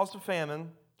who caused the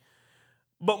famine.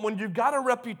 But when you've got a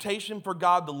reputation for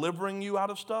God delivering you out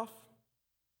of stuff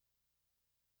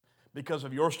because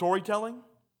of your storytelling,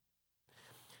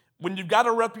 when you've got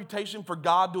a reputation for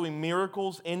God doing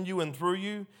miracles in you and through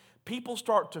you, people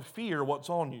start to fear what's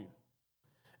on you.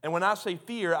 And when I say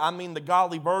fear, I mean the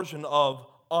godly version of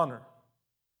honor.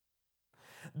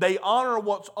 They honor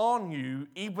what's on you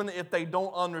even if they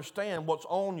don't understand what's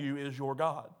on you is your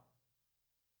God.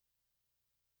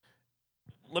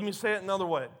 Let me say it another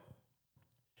way.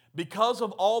 Because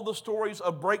of all the stories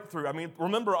of breakthrough, I mean,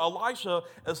 remember, Elisha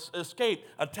escaped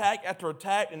attack after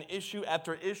attack and issue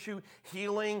after issue,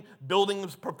 healing, building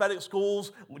prophetic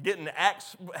schools, getting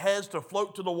axe heads to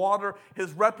float to the water.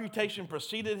 His reputation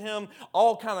preceded him.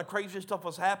 All kind of crazy stuff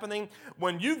was happening.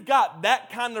 When you've got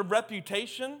that kind of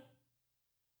reputation,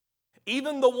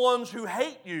 even the ones who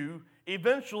hate you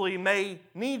eventually may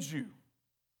need you.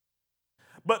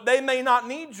 But they may not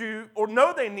need you or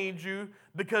know they need you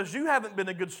because you haven't been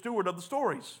a good steward of the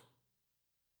stories.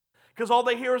 Because all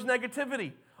they hear is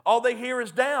negativity. All they hear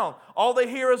is down. All they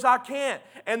hear is I can't.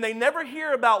 And they never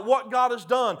hear about what God has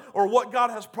done or what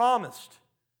God has promised.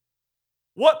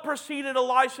 What preceded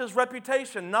Elisha's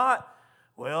reputation? Not,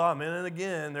 well, I'm in it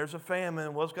again. There's a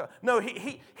famine. What's God? No,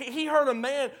 he heard a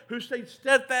man who stayed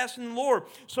steadfast in the Lord.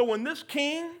 So when this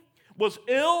king was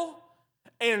ill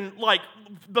and like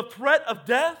the threat of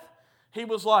death, he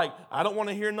was like, I don't want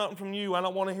to hear nothing from you. I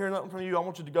don't want to hear nothing from you. I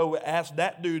want you to go ask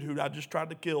that dude who I just tried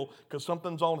to kill because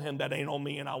something's on him that ain't on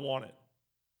me and I want it.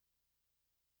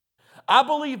 I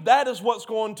believe that is what's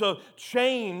going to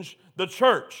change the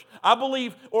church. I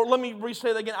believe, or let me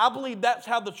re-say that again, I believe that's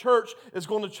how the church is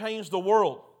going to change the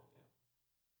world.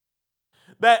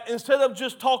 That instead of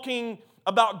just talking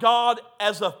about God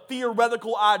as a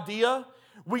theoretical idea,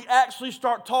 we actually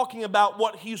start talking about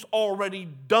what He's already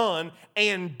done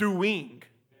and doing.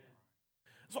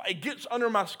 So it gets under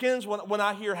my skins when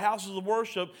I hear houses of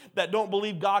worship that don't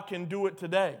believe God can do it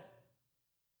today.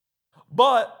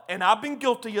 But, and I've been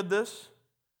guilty of this,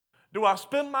 do I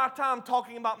spend my time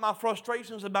talking about my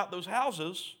frustrations about those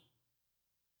houses,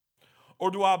 or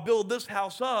do I build this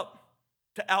house up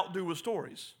to outdo with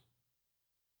stories?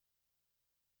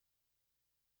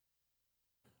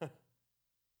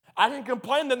 I can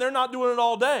complain that they're not doing it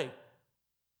all day.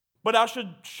 But I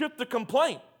should shift the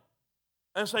complaint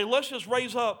and say, let's just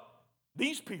raise up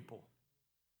these people.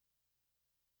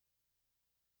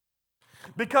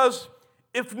 Because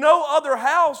if no other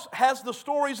house has the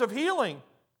stories of healing,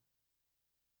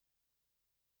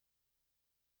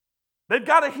 they've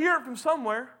got to hear it from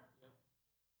somewhere.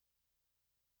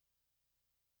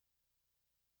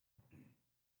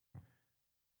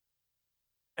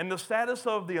 And the status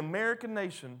of the American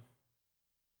nation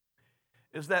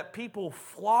is that people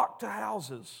flock to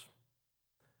houses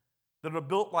that are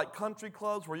built like country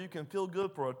clubs where you can feel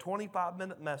good for a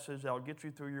 25-minute message that will get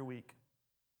you through your week.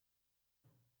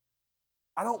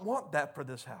 I don't want that for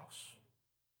this house.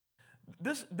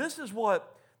 This is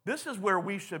where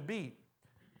we should be.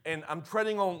 And I'm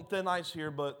treading on thin ice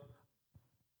here, but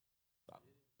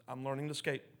I'm learning to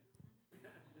skate.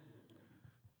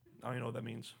 I don't even know what that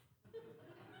means.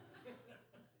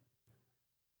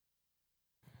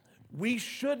 We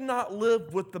should not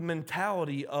live with the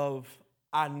mentality of,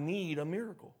 I need a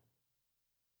miracle.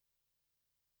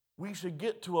 We should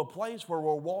get to a place where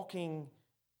we're walking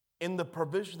in the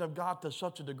provision of God to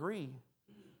such a degree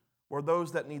where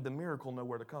those that need the miracle know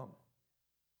where to come.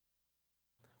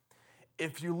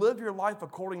 If you live your life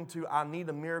according to, I need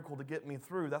a miracle to get me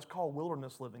through, that's called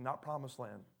wilderness living, not promised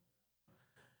land.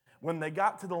 When they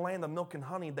got to the land of milk and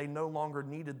honey, they no longer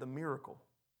needed the miracle.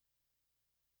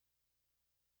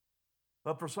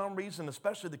 But for some reason,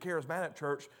 especially the charismatic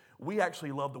church, we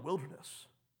actually love the wilderness.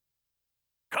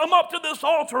 Come up to this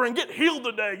altar and get healed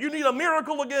today. You need a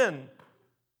miracle again.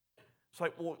 It's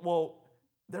like, well,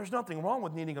 there's nothing wrong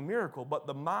with needing a miracle, but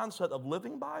the mindset of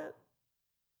living by it,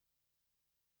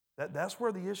 that's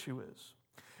where the issue is.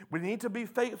 We need to be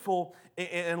faithful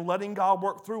in letting God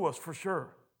work through us, for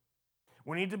sure.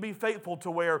 We need to be faithful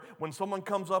to where when someone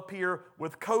comes up here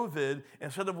with COVID,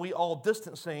 instead of we all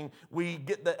distancing, we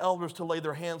get the elders to lay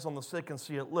their hands on the sick and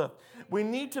see it lift. We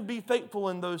need to be faithful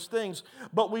in those things,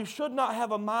 but we should not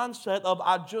have a mindset of,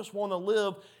 I just want to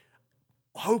live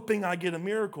hoping I get a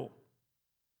miracle.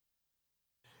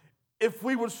 If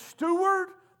we would steward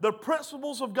the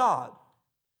principles of God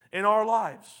in our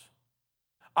lives,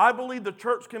 I believe the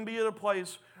church can be at a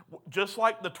place just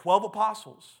like the 12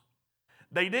 apostles.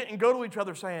 They didn't go to each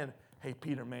other saying, hey,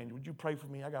 Peter, man, would you pray for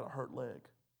me? I got a hurt leg.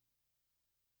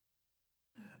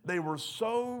 They were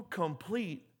so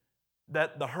complete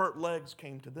that the hurt legs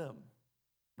came to them,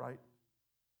 right?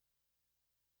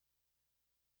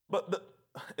 But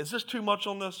is this too much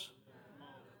on this?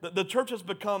 The church has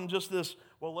become just this,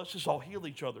 well, let's just all heal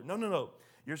each other. No.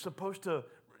 You're supposed to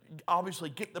obviously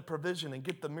get the provision and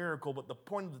get the miracle, but the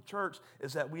point of the church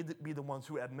is that we be the ones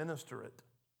who administer it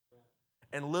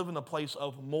and live in a place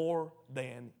of more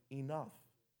than enough.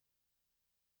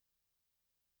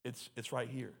 It's right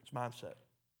here. It's mindset.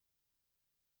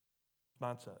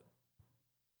 Mindset.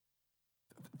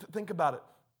 Think about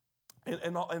it.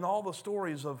 In all the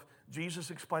stories of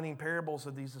Jesus explaining parables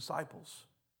to these disciples,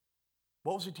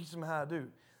 what was he teaching them how to do?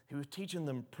 He was teaching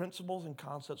them principles and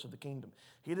concepts of the kingdom.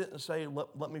 He didn't say,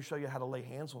 let me show you how to lay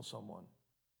hands on someone.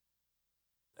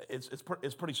 It's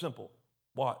pretty simple.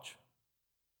 Watch.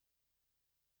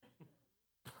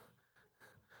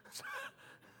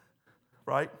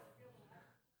 Right?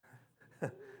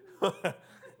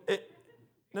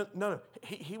 No.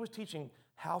 He was teaching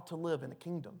how to live in a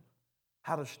kingdom,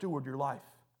 how to steward your life,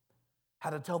 how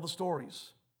to tell the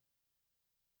stories.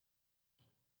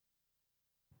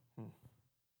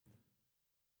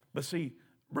 But see,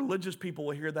 religious people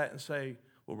will hear that and say,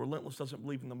 well, Relentless doesn't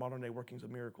believe in the modern day workings of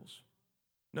miracles.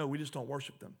 No, we just don't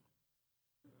worship them.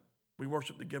 We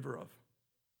worship the giver of.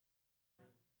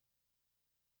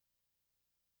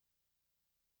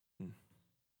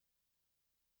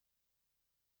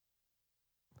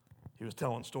 He was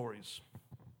telling stories.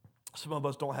 Some of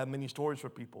us don't have many stories for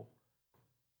people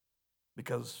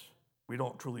because we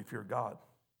don't truly fear God,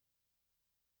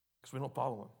 because we don't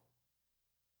follow him.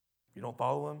 If you don't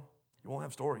follow him, you won't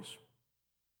have stories.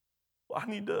 Well,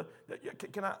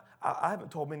 I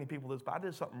haven't told many people this, but I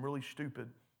did something really stupid.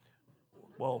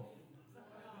 Well,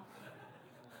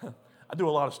 I do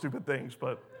a lot of stupid things,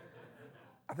 but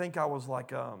I think I was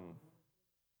like, I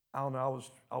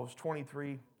was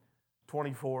 23,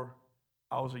 24.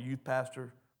 I was a youth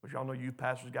pastor, which y'all know youth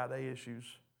pastors got their issues.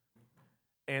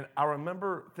 And I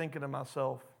remember thinking to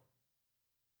myself,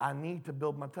 I need to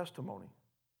build my testimony.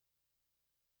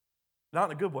 Not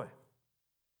in a good way.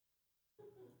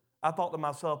 I thought to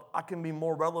myself, I can be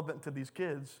more relevant to these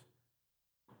kids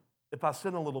if I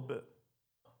sin a little bit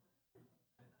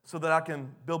so that I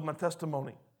can build my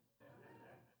testimony.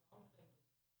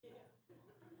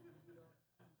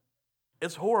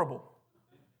 It's horrible.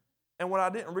 And what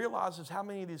I didn't realize is how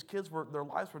many of these kids their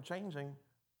lives were changing,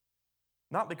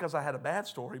 not because I had a bad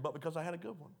story, but because I had a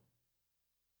good one.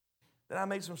 Then I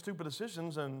made some stupid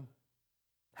decisions and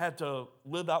had to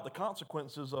live out the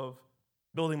consequences of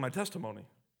building my testimony.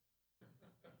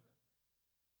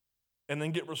 And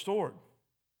then get restored.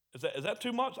 Is that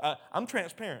too much? I'm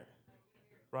transparent,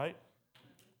 right?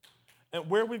 And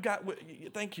where we've got,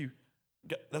 thank you,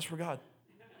 that's for God.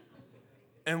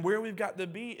 And where we've got to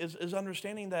be is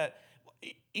understanding that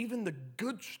even the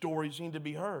good stories need to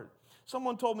be heard.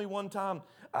 Someone told me one time,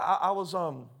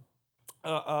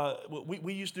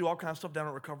 we used to do all kinds of stuff down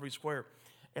at Recovery Square.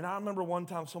 And I remember one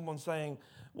time someone saying,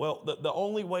 well, the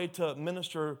only way to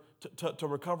minister to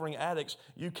recovering addicts,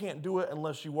 you can't do it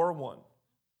unless you were one.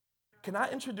 Can I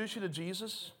introduce you to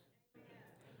Jesus?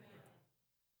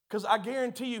 Because I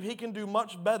guarantee you he can do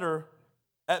much better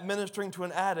at ministering to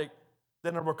an addict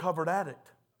than a recovered addict.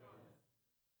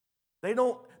 They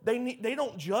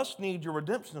don't just need your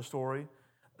redemption story.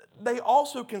 They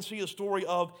also can see a story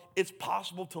of it's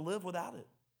possible to live without it.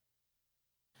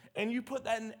 And you put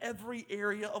that in every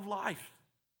area of life.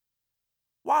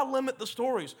 Why limit the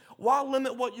stories? Why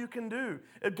limit what you can do?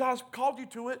 If God's called you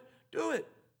to it, do it.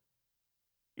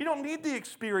 You don't need the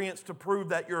experience to prove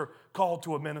that you're called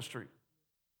to a ministry.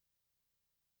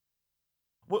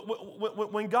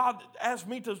 When God asked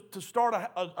me to start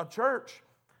a church,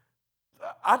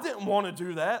 I didn't want to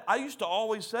do that. I used to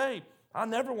always say, I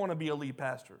never want to be a lead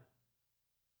pastor.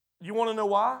 You want to know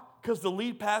why? Because the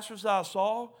lead pastors that I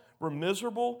saw were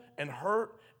miserable and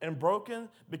hurt and broken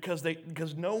because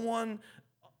no one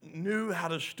knew how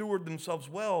to steward themselves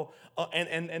well,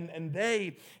 and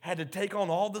they had to take on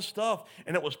all this stuff,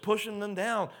 and it was pushing them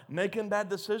down, making bad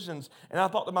decisions. And I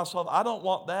thought to myself, I don't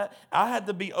want that. I had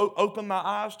to be open my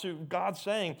eyes to God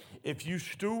saying, if you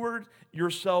steward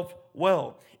yourself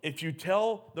well, if you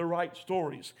tell the right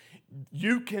stories,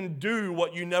 you can do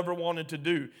what you never wanted to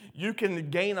do. You can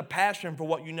gain a passion for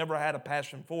what you never had a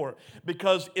passion for.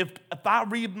 Because if I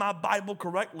read my Bible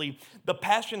correctly, the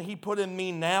passion he put in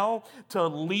me now to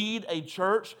lead a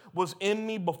church was in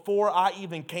me before I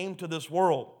even came to this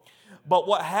world. But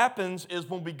what happens is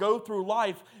when we go through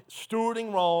life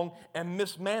stewarding wrong and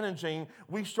mismanaging,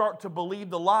 we start to believe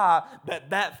the lie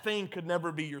that thing could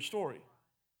never be your story.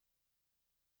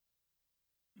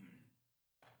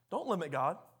 Don't limit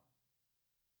God.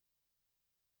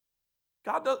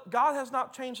 God has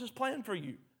not changed his plan for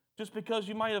you just because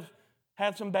you might have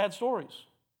had some bad stories,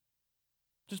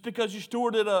 just because you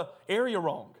stewarded an area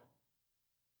wrong.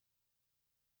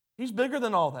 He's bigger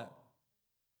than all that.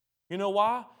 You know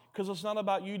why? Because it's not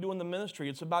about you doing the ministry.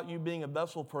 It's about you being a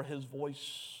vessel for his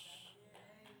voice.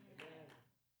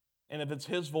 And if it's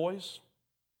his voice,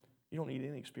 you don't need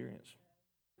any experience.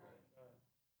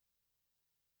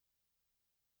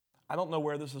 I don't know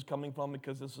where this is coming from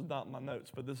because this is not my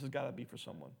notes, but this has got to be for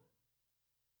someone.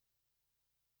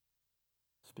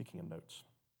 Speaking of notes.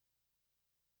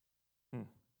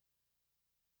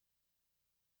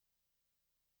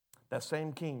 That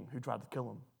same king who tried to kill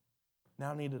him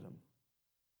now needed him.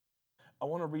 I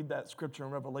want to read that scripture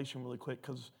in Revelation really quick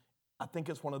because I think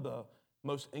it's one of the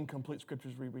most incomplete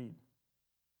scriptures we read.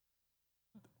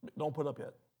 Don't put it up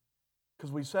yet.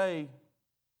 Because we say,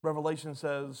 Revelation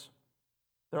says,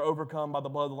 they're overcome by the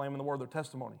blood of the Lamb and the word of their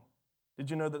testimony. Did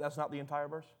you know that that's not the entire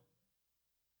verse?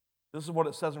 This is what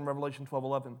it says in Revelation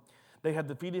 12:11. They had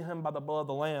defeated him by the blood of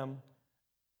the Lamb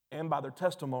and by their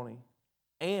testimony,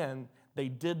 and they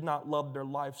did not love their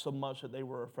life so much that they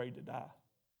were afraid to die.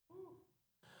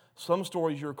 Some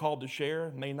stories you're called to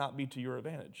share may not be to your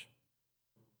advantage.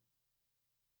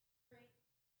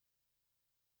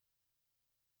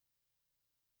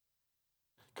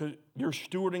 Because you're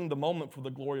stewarding the moment for the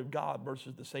glory of God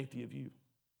versus the safety of you.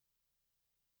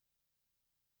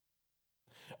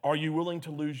 Are you willing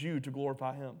to lose you to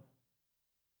glorify him?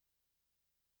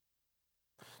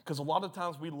 Because a lot of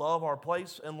times we love our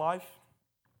place in life,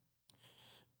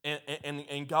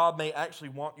 and God may actually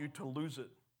want you to lose it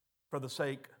for the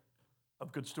sake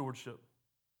of good stewardship.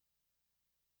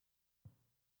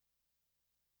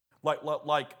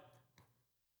 Like,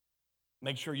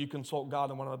 make sure you consult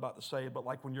God on what I'm about to say, but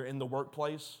like when you're in the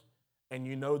workplace and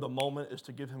you know the moment is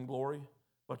to give him glory,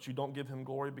 but you don't give him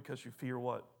glory because you fear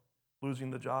what?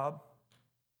 Losing the job?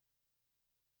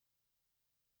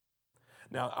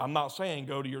 Now, I'm not saying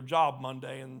go to your job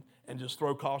Monday and just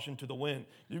throw caution to the wind.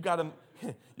 You've got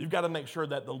to make sure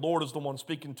that the Lord is the one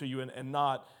speaking to you and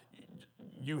not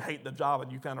you hate the job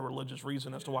and you found a religious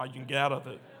reason as to why you can get out of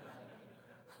it.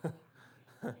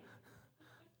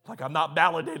 Like, I'm not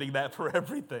validating that for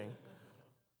everything.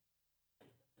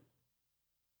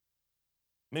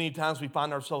 Many times we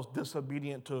find ourselves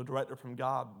disobedient to a directive from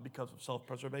God because of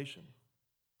self-preservation,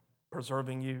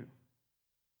 preserving you.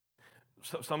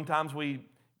 So sometimes we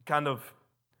kind of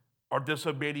are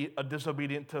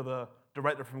disobedient to the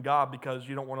directive from God because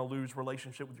you don't want to lose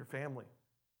relationship with your family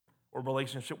or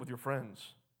relationship with your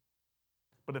friends.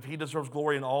 But if he deserves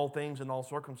glory in all things, in all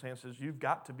circumstances, you've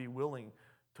got to be willing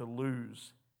to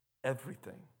lose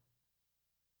everything.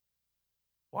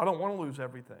 Well, I don't want to lose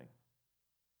everything.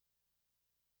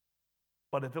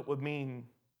 But if it would mean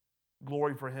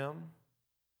glory for him,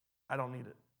 I don't need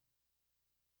it.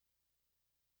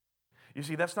 You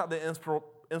see, that's not the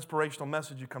inspirational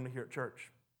message you come to hear at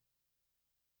church.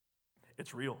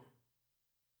 It's real.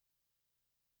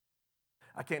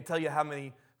 I can't tell you how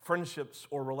many friendships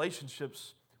or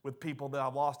relationships with people that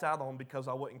I've lost out on because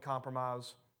I wouldn't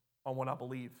compromise on what I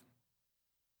believe.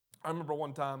 I remember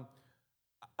one time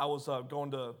I was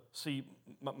going to see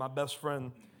my best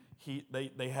friend.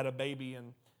 They had a baby,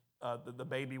 and the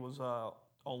baby was on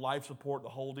life support, the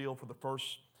whole deal for the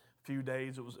first few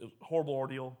days. It was a horrible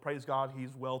ordeal. Praise God,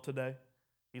 he's well today.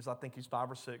 I think he's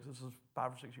 5 or 6. This is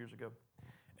 5 or 6 years ago.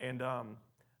 And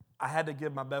I had to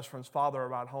give my best friend's father a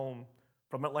ride home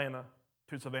from Atlanta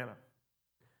to Savannah.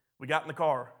 We got in the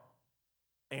car,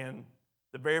 and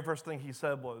the very first thing he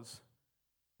said was,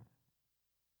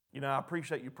 I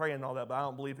appreciate you praying and all that, but I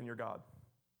don't believe in your God.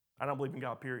 I don't believe in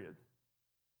God, period.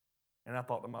 And I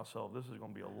thought to myself, this is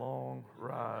going to be a long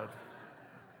ride.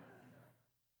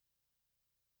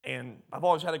 And I've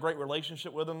always had a great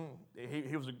relationship with him.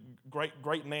 He was a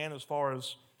great man as far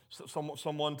as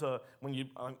someone to,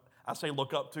 I say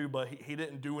look up to, but he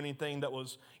didn't do anything that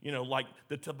was, like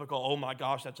the typical, oh my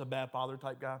gosh, that's a bad father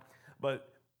type guy. But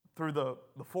through the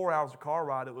 4 hours of car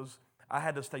ride, I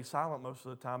had to stay silent most of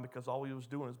the time because all he was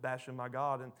doing was bashing my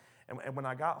God. And when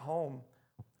I got home,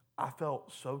 I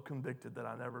felt so convicted that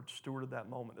I never stewarded that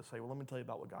moment to say, well, let me tell you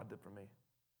about what God did for me.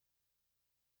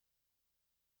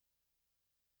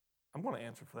 I'm going to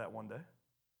answer for that one day.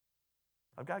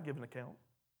 I've got to give an account.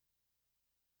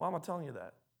 Why am I telling you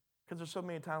that? Because there's so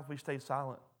many times we stay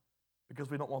silent because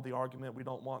we don't want the argument, we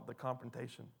don't want the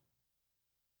confrontation.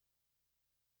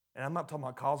 And I'm not talking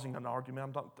about causing an argument,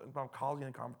 I'm talking about causing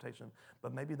a confrontation,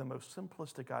 but maybe the most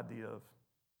simplistic idea of,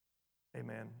 hey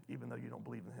man, even though you don't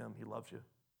believe in him, he loves you.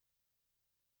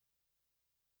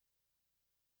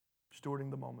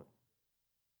 Stewarding the moment.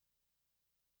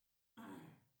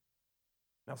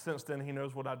 Now, since then, he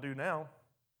knows what I do now.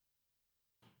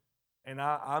 And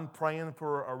I'm praying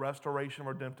for a restoration,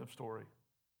 redemptive story.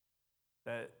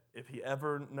 That if he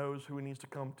ever knows who he needs to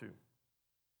come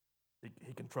to,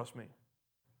 he can trust me.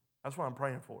 That's what I'm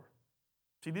praying for.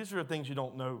 See, these are the things you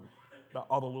don't know about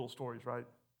all the little stories, right?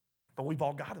 But we've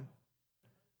all got them.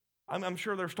 I'm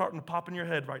sure they're starting to pop in your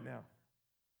head right now.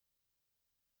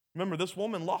 Remember, this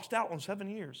woman lost out on 7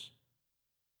 years.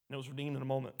 And it was redeemed in a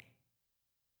moment.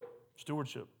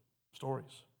 Stewardship,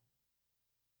 stories.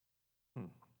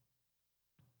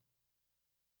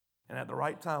 And at the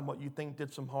right time, what you think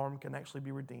did some harm can actually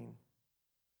be redeemed.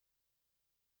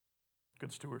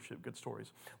 Good stewardship, good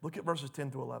stories. Look at verses 10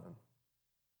 through 11.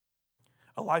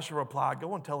 Elisha replied,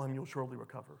 go and tell him you'll surely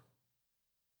recover.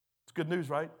 It's good news,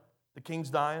 right? The king's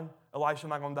dying. Elisha's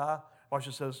not going to die.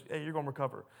 Elisha says, hey, you're going to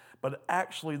recover. But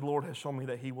actually, the Lord has shown me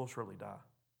that he will surely die.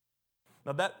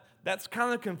 Now, that's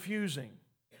kind of confusing.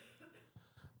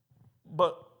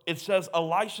 But it says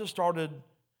Elisha started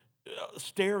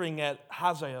staring at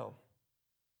Hazael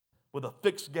with a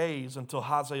fixed gaze until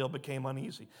Hazael became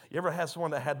uneasy. You ever had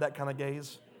someone that had that kind of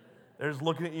gaze? They're just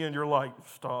looking at you and you're like,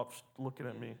 stop looking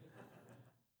at me.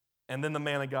 And then the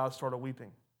man of God started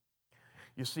weeping.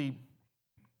 You see,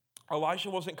 Elisha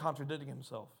wasn't contradicting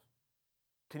himself.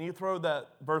 Can you throw that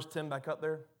verse 10 back up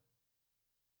there?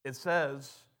 It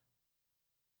says,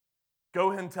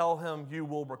 go and tell him you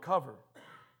will recover.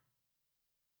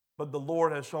 But the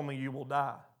Lord has shown me you will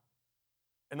die.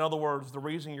 In other words, the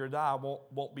reason you die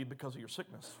won't be because of your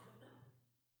sickness.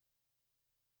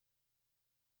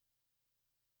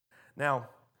 Now,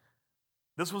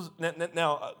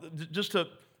 just to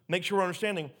make sure we're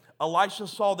understanding, Elisha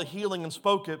saw the healing and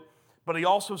spoke it, but he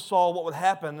also saw what would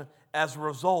happen as a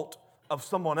result of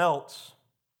someone else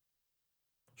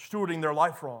stewarding their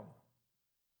life wrong.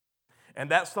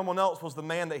 And that someone else was the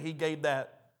man that he gave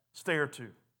that stare to,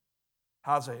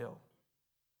 Hazael.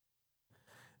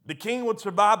 The king would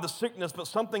survive the sickness, but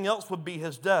something else would be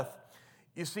his death.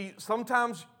 You see,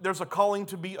 sometimes there's a calling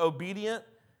to be obedient.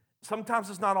 Sometimes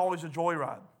it's not always a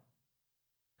joyride.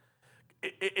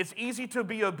 It's easy to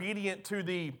be obedient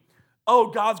to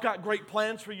God's got great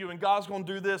plans for you and God's going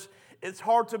to do this. It's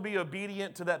hard to be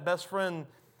obedient to that best friend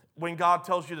when God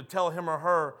tells you to tell him or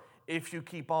her if you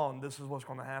keep on, this is what's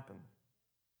going to happen.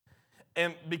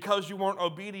 And because you weren't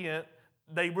obedient,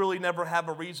 they really never have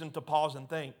a reason to pause and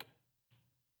think.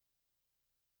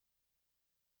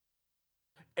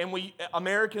 And we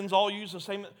Americans all use the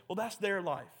same, well, that's their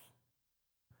life.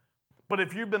 But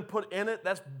if you've been put in it,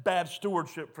 that's bad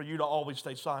stewardship for you to always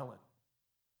stay silent.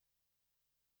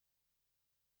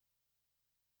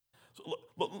 So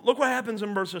look what happens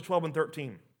in verses 12 and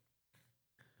 13.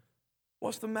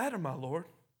 What's the matter, my Lord?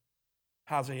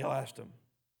 Hazael asked him.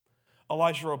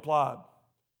 Elisha replied,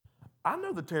 I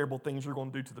know the terrible things you're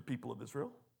going to do to the people of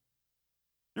Israel.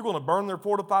 You're going to burn their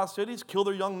fortified cities, kill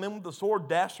their young men with the sword,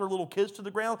 dash their little kids to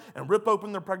the ground, and rip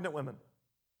open their pregnant women.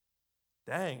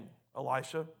 Dang,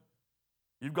 Elisha,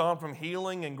 you've gone from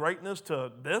healing and greatness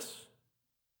to this?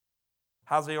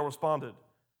 Hazael responded,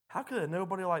 how could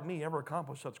nobody like me ever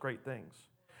accomplish such great things?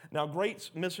 Now,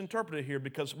 great's misinterpreted here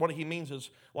because what he means is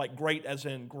like great as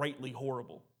in greatly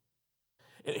horrible.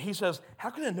 He says, how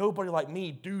can a nobody like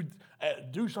me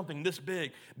do something this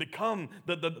big, become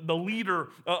the leader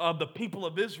of the people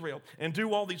of Israel and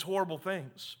do all these horrible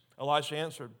things? Elisha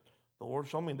answered, the Lord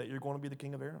showed me that you're going to be the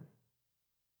king of Aram.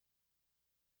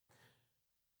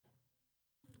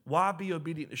 Why be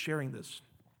obedient to sharing this?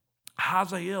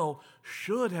 Hazael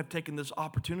should have taken this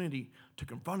opportunity to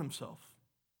confront himself,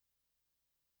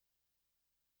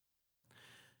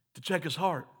 to check his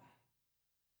heart.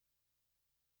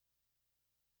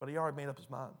 But he already made up his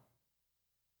mind.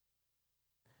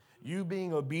 You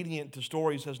being obedient to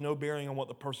stories has no bearing on what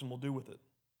the person will do with it.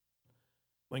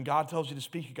 When God tells you to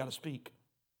speak, you got to speak.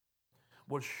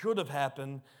 What should have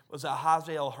happened was that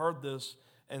Hazael heard this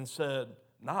and said,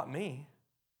 not me.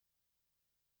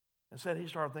 Instead, he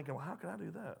started thinking, well, how can I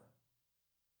do that?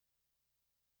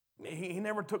 He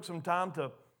never took some time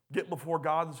to get before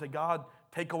God and say, God,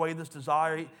 take away this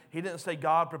desire. He didn't say,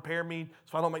 God, prepare me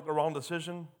so I don't make the wrong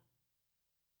decision.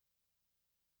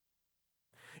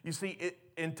 You see,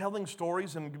 in telling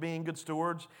stories and being good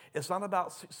stewards, it's not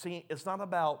about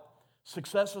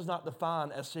success is not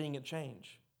defined as seeing it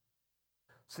change.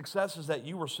 Success is that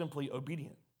you were simply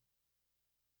obedient.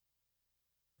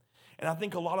 And I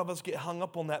think a lot of us get hung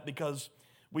up on that because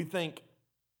we think,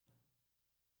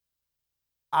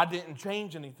 I didn't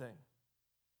change anything.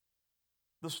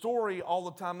 The story all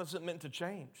the time isn't meant to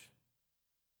change.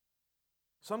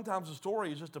 Sometimes the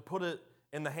story is just to put it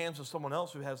in the hands of someone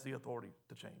else who has the authority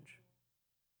to change.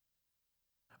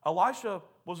 Elisha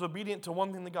was obedient to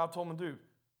one thing that God told him to do.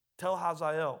 Tell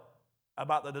Hazael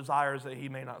about the desires that he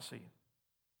may not see.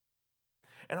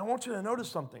 And I want you to notice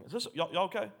something. Is this, y'all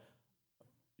okay?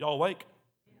 Y'all awake?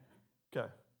 Okay.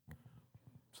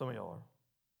 Some of y'all are.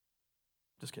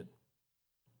 Just kidding.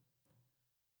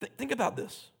 Think about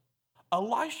this.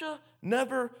 Elisha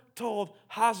never told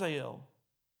Hazael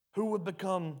who would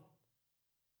become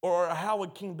or how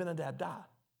would King Ben-Hadad die.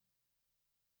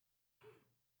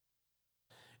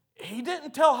 He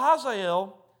didn't tell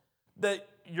Hazael that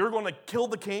you're going to kill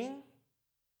the king.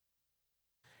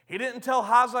 He didn't tell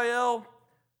Hazael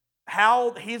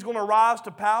how he's going to rise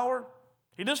to power.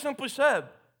 He just simply said,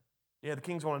 yeah, the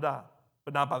king's going to die,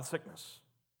 but not by the sickness.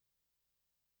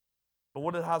 But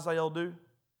what did Hazael do?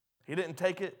 He didn't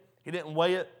take it. He didn't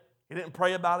weigh it. He didn't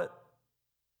pray about it.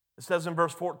 It says in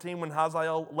verse 14, when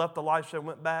Hazael left Elisha and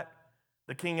went back,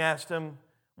 the king asked him,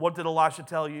 what did Elisha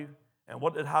tell you? And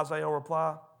what did Hazael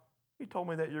reply? He told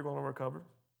me that you're going to recover.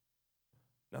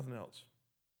 Nothing else.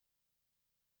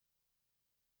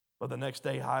 But the next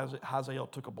day, Hazael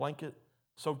took a blanket,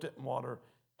 soaked it in water,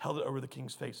 held it over the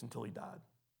king's face until he died.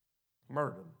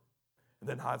 Murdered him. And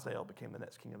then Hazael became the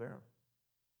next king of Aram.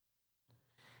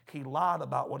 He lied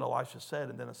about what Elisha said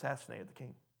and then assassinated the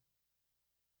king.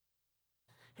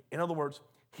 In other words,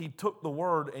 he took the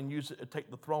word and used it to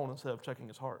take the throne instead of checking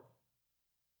his heart.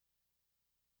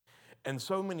 And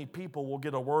so many people will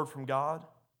get a word from God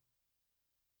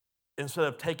instead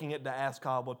of taking it to ask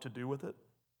God what to do with it.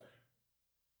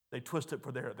 They twist it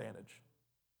for their advantage.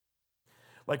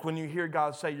 Like when you hear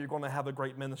God say you're going to have a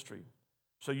great ministry,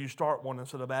 so you start one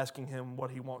instead of asking him what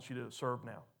he wants you to serve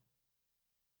now.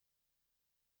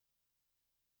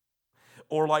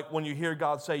 Or like when you hear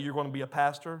God say you're going to be a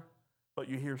pastor, but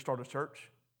you hear start a church.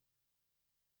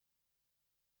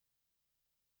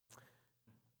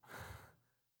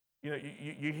 You know,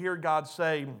 you hear God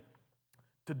say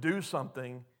to do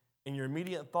something, and your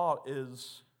immediate thought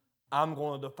is, I'm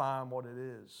going to define what it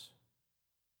is,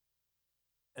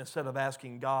 instead of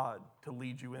asking God to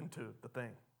lead you into the thing.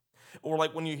 Or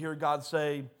like when you hear God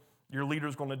say your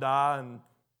leader's going to die,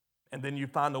 and then you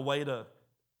find a way to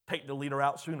take the leader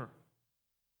out sooner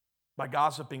by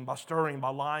gossiping, by stirring, by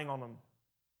lying on them.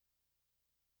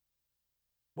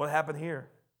 What happened here?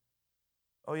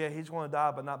 Oh yeah, he's going to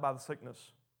die, but not by the sickness.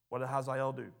 What did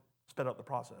Hazael do? Sped up the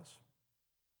process.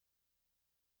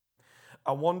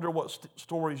 I wonder what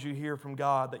stories you hear from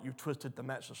God that you've twisted to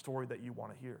match the story that you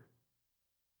want to hear.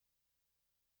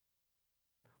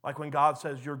 Like when God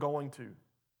says you're going to.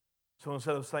 So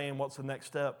instead of saying what's the next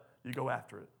step, you go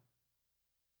after it.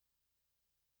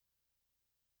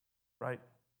 Right?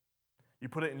 You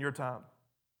put it in your time.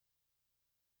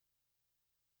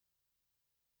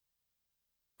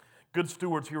 Good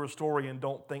stewards hear a story and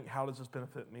don't think, how does this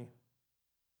benefit me?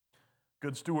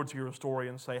 Good stewards hear a story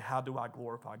and say, how do I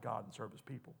glorify God and serve His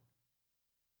people?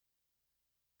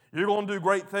 You're going to do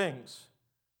great things.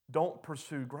 Don't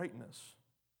pursue greatness.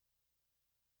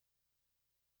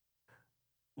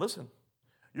 Listen,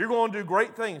 you're going to do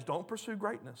great things. Don't pursue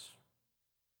greatness.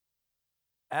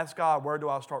 Ask God, where do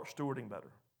I start stewarding better?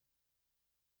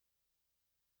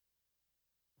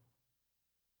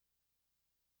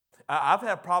 I've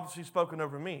had prophecy spoken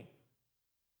over me.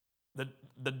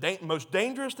 The most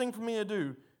dangerous thing for me to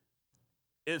do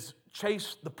is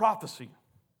chase the prophecy.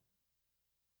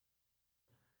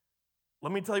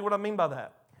 Let me tell you what I mean by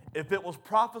that. If it was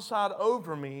prophesied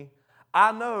over me,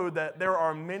 I know that there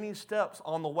are many steps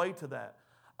on the way to that.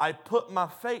 I put my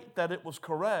faith that it was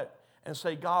correct and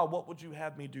say, God, what would you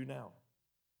have me do now?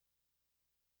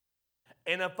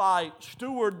 And if I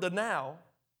steward the now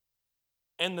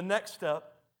and the next step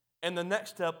and the next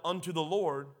step unto the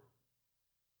Lord,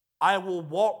 I will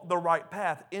walk the right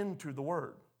path into the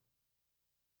Word.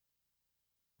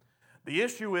 The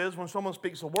issue is when someone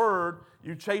speaks a word,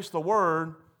 you chase the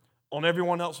word on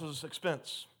everyone else's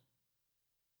expense.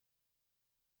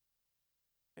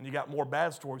 And you got more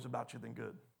bad stories about you than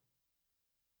good.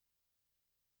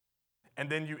 And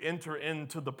then you enter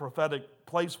into the prophetic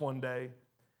place one day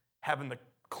having to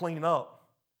clean up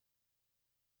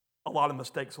a lot of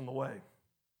mistakes on the way.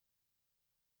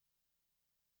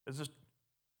 Is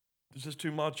this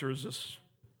too much or is this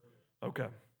okay?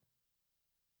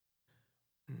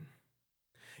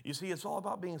 You see, it's all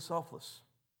about being selfless.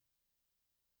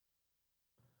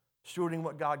 Stewarding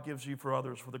what God gives you for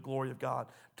others for the glory of God.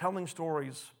 Telling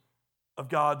stories of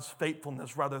God's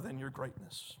faithfulness rather than your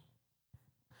greatness.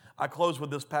 I close with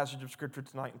this passage of Scripture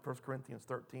tonight in 1 Corinthians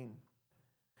 13.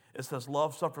 It says,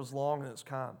 love suffers long and it's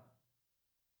kind.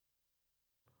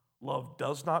 Love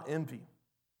does not envy.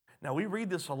 Now, we read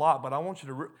this a lot, but I want you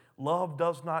to love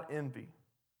does not envy.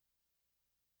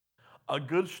 A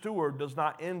good steward does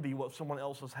not envy what someone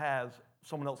else has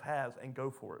and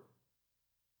go for it.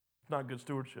 It's not good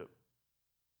stewardship.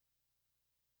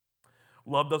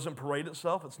 Love doesn't parade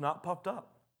itself. It's not puffed up.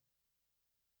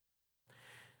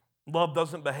 Love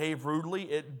doesn't behave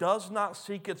rudely. It does not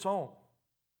seek its own.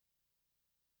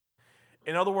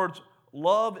 In other words,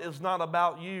 love is not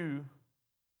about you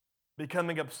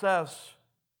becoming obsessed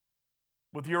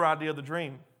with your idea of the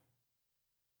dream.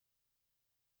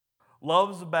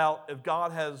 Love is about if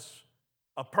God has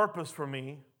a purpose for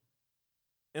me,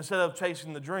 instead of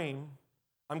chasing the dream,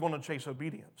 I'm going to chase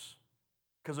obedience.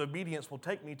 Because obedience will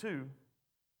take me to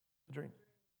the dream.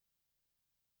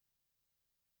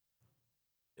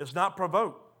 It's not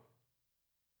provoked.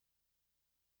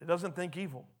 It doesn't think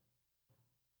evil.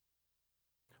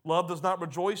 Love does not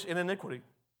rejoice in iniquity.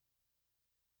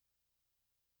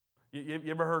 You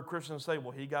ever heard Christians say,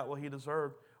 well, he got what he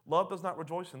deserved? Love does not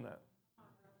rejoice in that.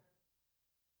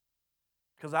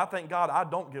 Because I thank God I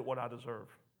don't get what I deserve.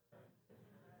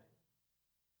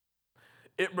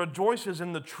 It rejoices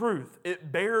in the truth.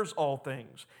 It bears all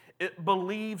things. It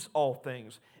believes all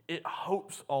things. It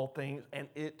hopes all things. And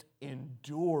it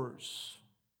endures.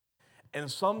 And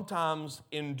sometimes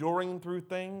enduring through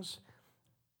things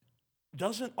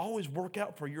doesn't always work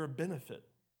out for your benefit.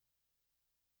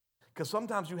 Because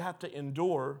sometimes you have to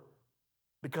endure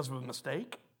because of a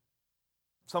mistake.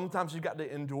 Sometimes you've got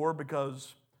to endure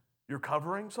because you're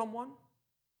covering someone.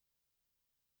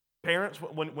 Parents,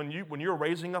 when you're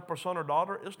raising up a son or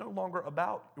daughter, it's no longer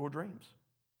about your dreams.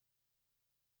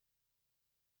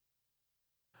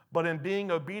 But in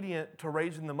being obedient to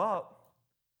raising them up,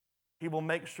 He will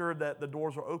make sure that the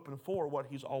doors are open for what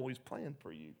He's always planned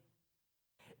for you.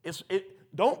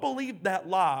 Don't believe that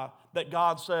lie that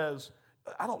God says,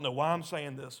 I don't know why I'm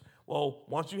saying this. Well,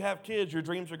 once you have kids, your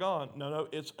dreams are gone. No,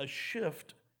 it's a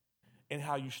shift in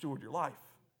how you steward your life.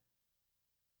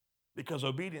 Because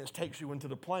obedience takes you into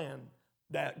the plan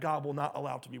that God will not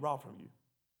allow to be robbed from you.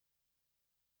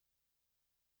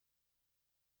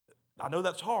 I know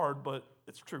that's hard, but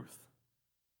it's truth.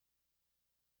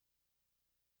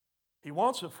 He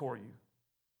wants it for you.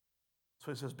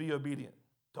 So He says, be obedient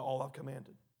to all I've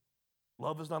commanded.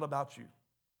 Love is not about you.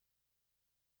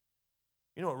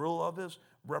 You know what real love is?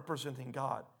 Representing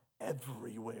God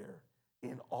everywhere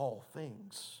in all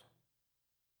things.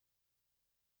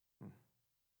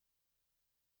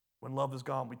 When love is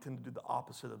gone, we tend to do the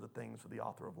opposite of the things of the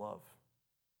author of love.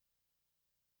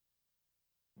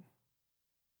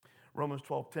 Romans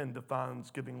 12:10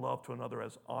 defines giving love to another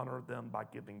as honor them by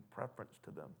giving preference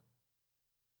to them.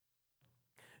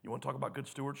 You want to talk about good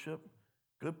stewardship?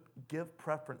 Give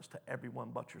preference to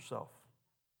everyone but yourself.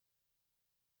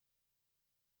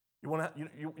 You want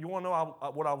to know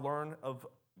what I've learned of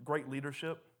great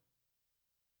leadership?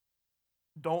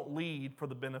 Don't lead for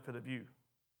the benefit of you.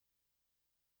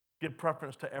 Give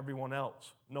preference to everyone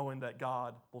else, knowing that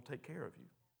God will take care of you.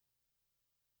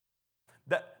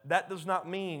 That does not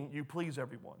mean you please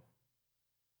everyone.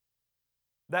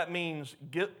 That means,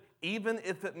 even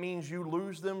if it means you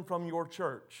lose them from your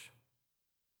church,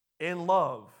 in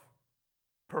love,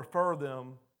 prefer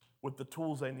them with the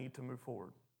tools they need to move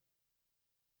forward.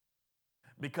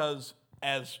 Because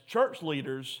as church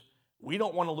leaders, we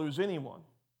don't want to lose anyone.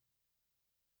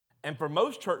 And for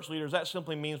most church leaders, that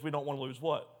simply means we don't want to lose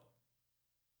what?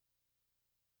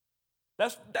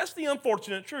 That's the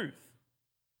unfortunate truth.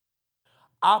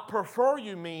 I prefer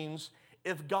you means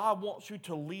if God wants you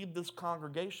to lead this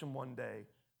congregation one day,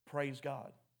 praise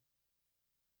God.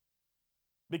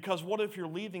 Because what if your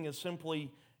leaving is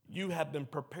simply you have been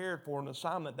prepared for an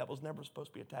assignment that was never supposed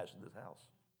to be attached to this house?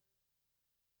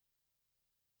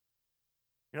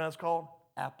 You know what it's called?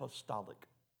 Apostolic.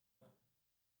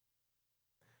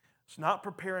 It's not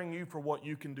preparing you for what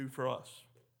you can do for us.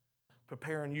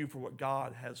 Preparing you for what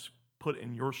God has put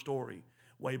in your story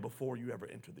way before you ever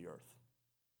entered the earth.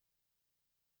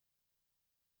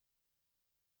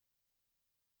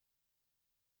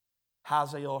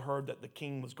 Hazael heard that the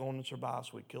king was going to survive,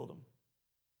 so he killed him.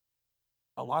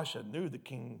 Elisha knew the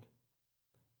king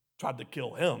tried to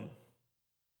kill him.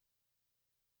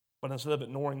 But instead of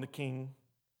ignoring the king,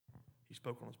 he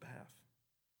spoke on his behalf.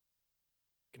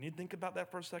 Can you think about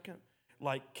that for a second?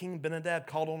 Like King Ben-Hadad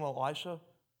called on Elisha.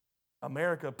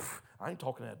 America, I ain't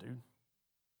talking to that dude.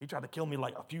 He tried to kill me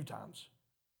like a few times.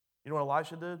 You know what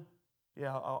Elisha did?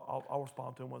 Yeah, I'll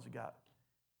respond to him once he got.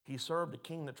 He served the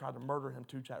king that tried to murder him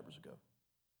 2 chapters ago.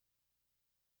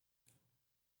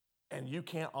 And you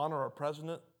can't honor a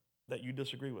president that you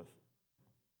disagree with.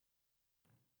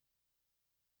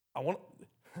 I want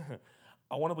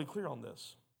to be clear on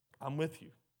this. I'm with you.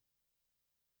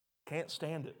 Can't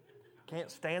stand it. Can't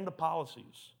stand the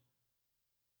policies.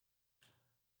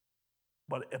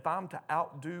 But if I'm to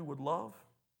outdo with love,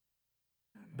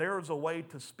 there is a way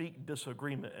to speak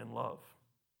disagreement in love.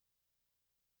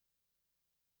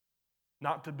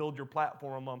 Not to build your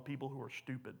platform among people who are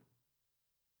stupid.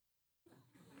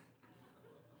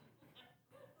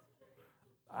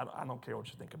 I don't care what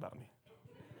you think about me.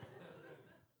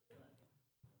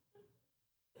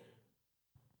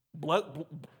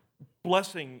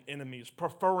 Blessing enemies,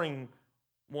 preferring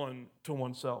one to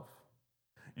oneself.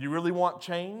 You really want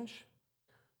change?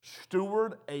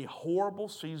 Steward a horrible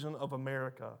season of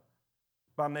America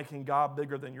by making God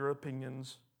bigger than your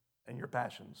opinions and your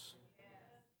passions.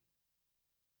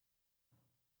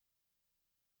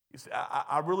 You see,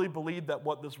 I really believe that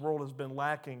what this world has been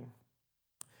lacking,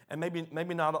 and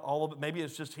maybe not all of it, maybe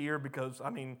it's just here because,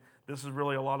 this is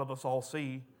really a lot of us all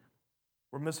see,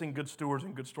 we're missing good stewards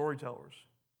and good storytellers.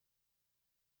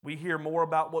 We hear more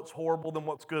about what's horrible than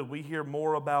what's good. We hear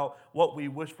more about what we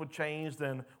wish would change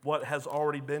than what has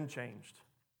already been changed.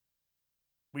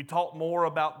 We talk more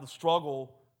about the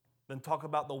struggle than talk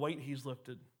about the weight he's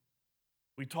lifted.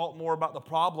 We talk more about the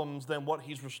problems than what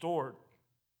he's restored.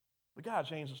 We got to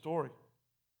change the story.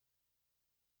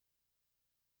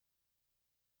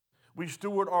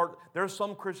 There's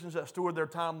some Christians that steward their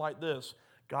time like this.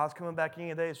 God's coming back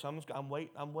any day, so I'm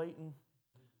waiting.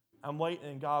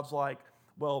 And God's like,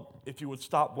 well, if you would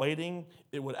stop waiting,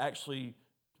 it would actually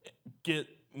get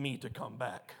me to come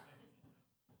back.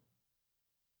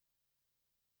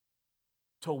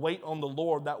 To wait on the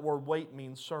Lord, that word wait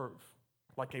means serve,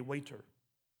 like a waiter.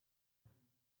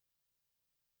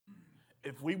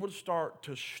 If we would start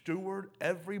to steward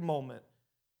every moment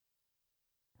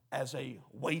as a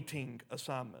waiting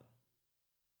assignment,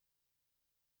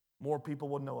 more people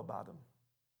would know about him.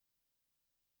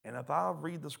 And if I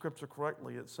read the scripture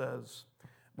correctly, it says,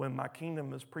 when my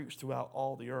kingdom is preached throughout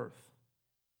all the earth,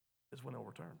 is when it'll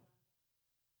return.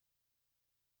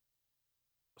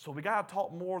 So we got to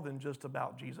talk more than just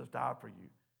about Jesus died for you.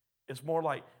 It's more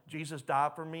like Jesus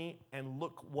died for me, and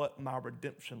look what my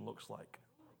redemption looks like.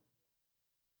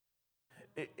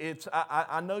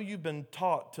 I know you've been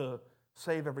taught to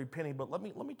save every penny, but let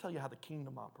me tell you how the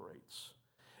kingdom operates.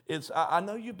 I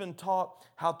know you've been taught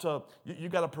how to, you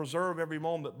got to preserve every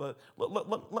moment, but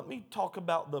let me talk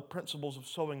about the principles of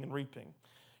sowing and reaping.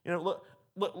 You know,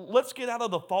 let's get out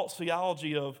of the false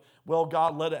theology of, well,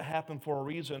 God let it happen for a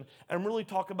reason, and really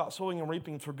talk about sowing and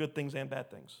reaping for good things and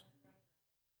bad things.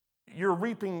 You're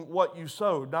reaping what you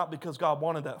sowed, not because God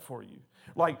wanted that for you.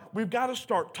 Like, we've got to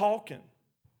start talking.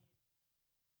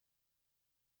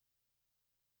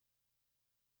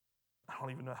 I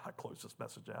don't even know how to close this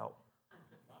message out.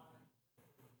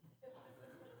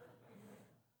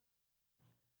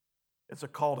 It's a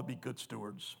call to be good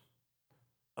stewards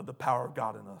of the power of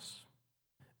God in us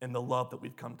and the love that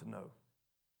we've come to know.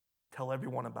 Tell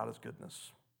everyone about his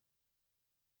goodness.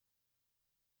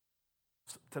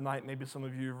 Tonight, maybe some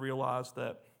of you have realized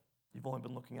that you've only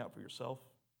been looking out for yourself.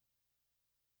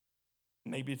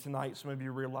 Maybe tonight, some of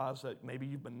you realize that maybe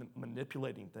you've been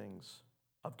manipulating things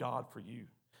of God for you.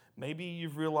 Maybe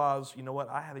you've realized, you know what,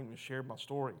 I haven't even shared my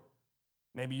story.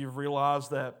 Maybe you've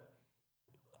realized that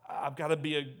I've got to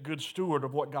be a good steward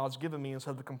of what God's given me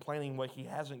instead of complaining what he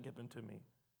hasn't given to me.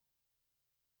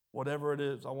 Whatever it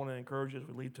is, I want to encourage you as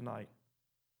we leave tonight.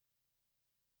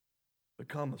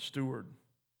 Become a steward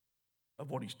of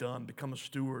what he's done. Become a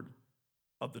steward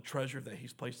of the treasure that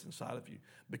he's placed inside of you.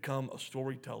 Become a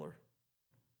storyteller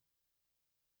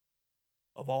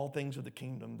of all things of the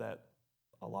kingdom that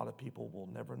a lot of people will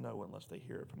never know unless they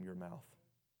hear it from your mouth.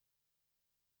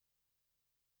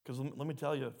 Because let me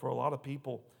tell you, for a lot of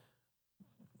people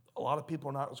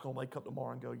are not just going to wake up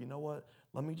tomorrow and go, you know what,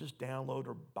 let me just download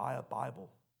or buy a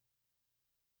Bible.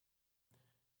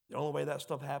 The only way that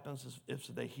stuff happens is if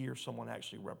they hear someone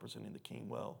actually representing the king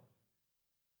well.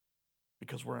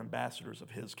 Because we're ambassadors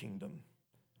of his kingdom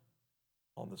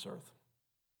on this earth.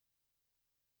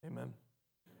 Amen.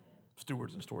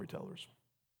 Stewards and storytellers.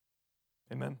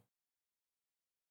 Amen.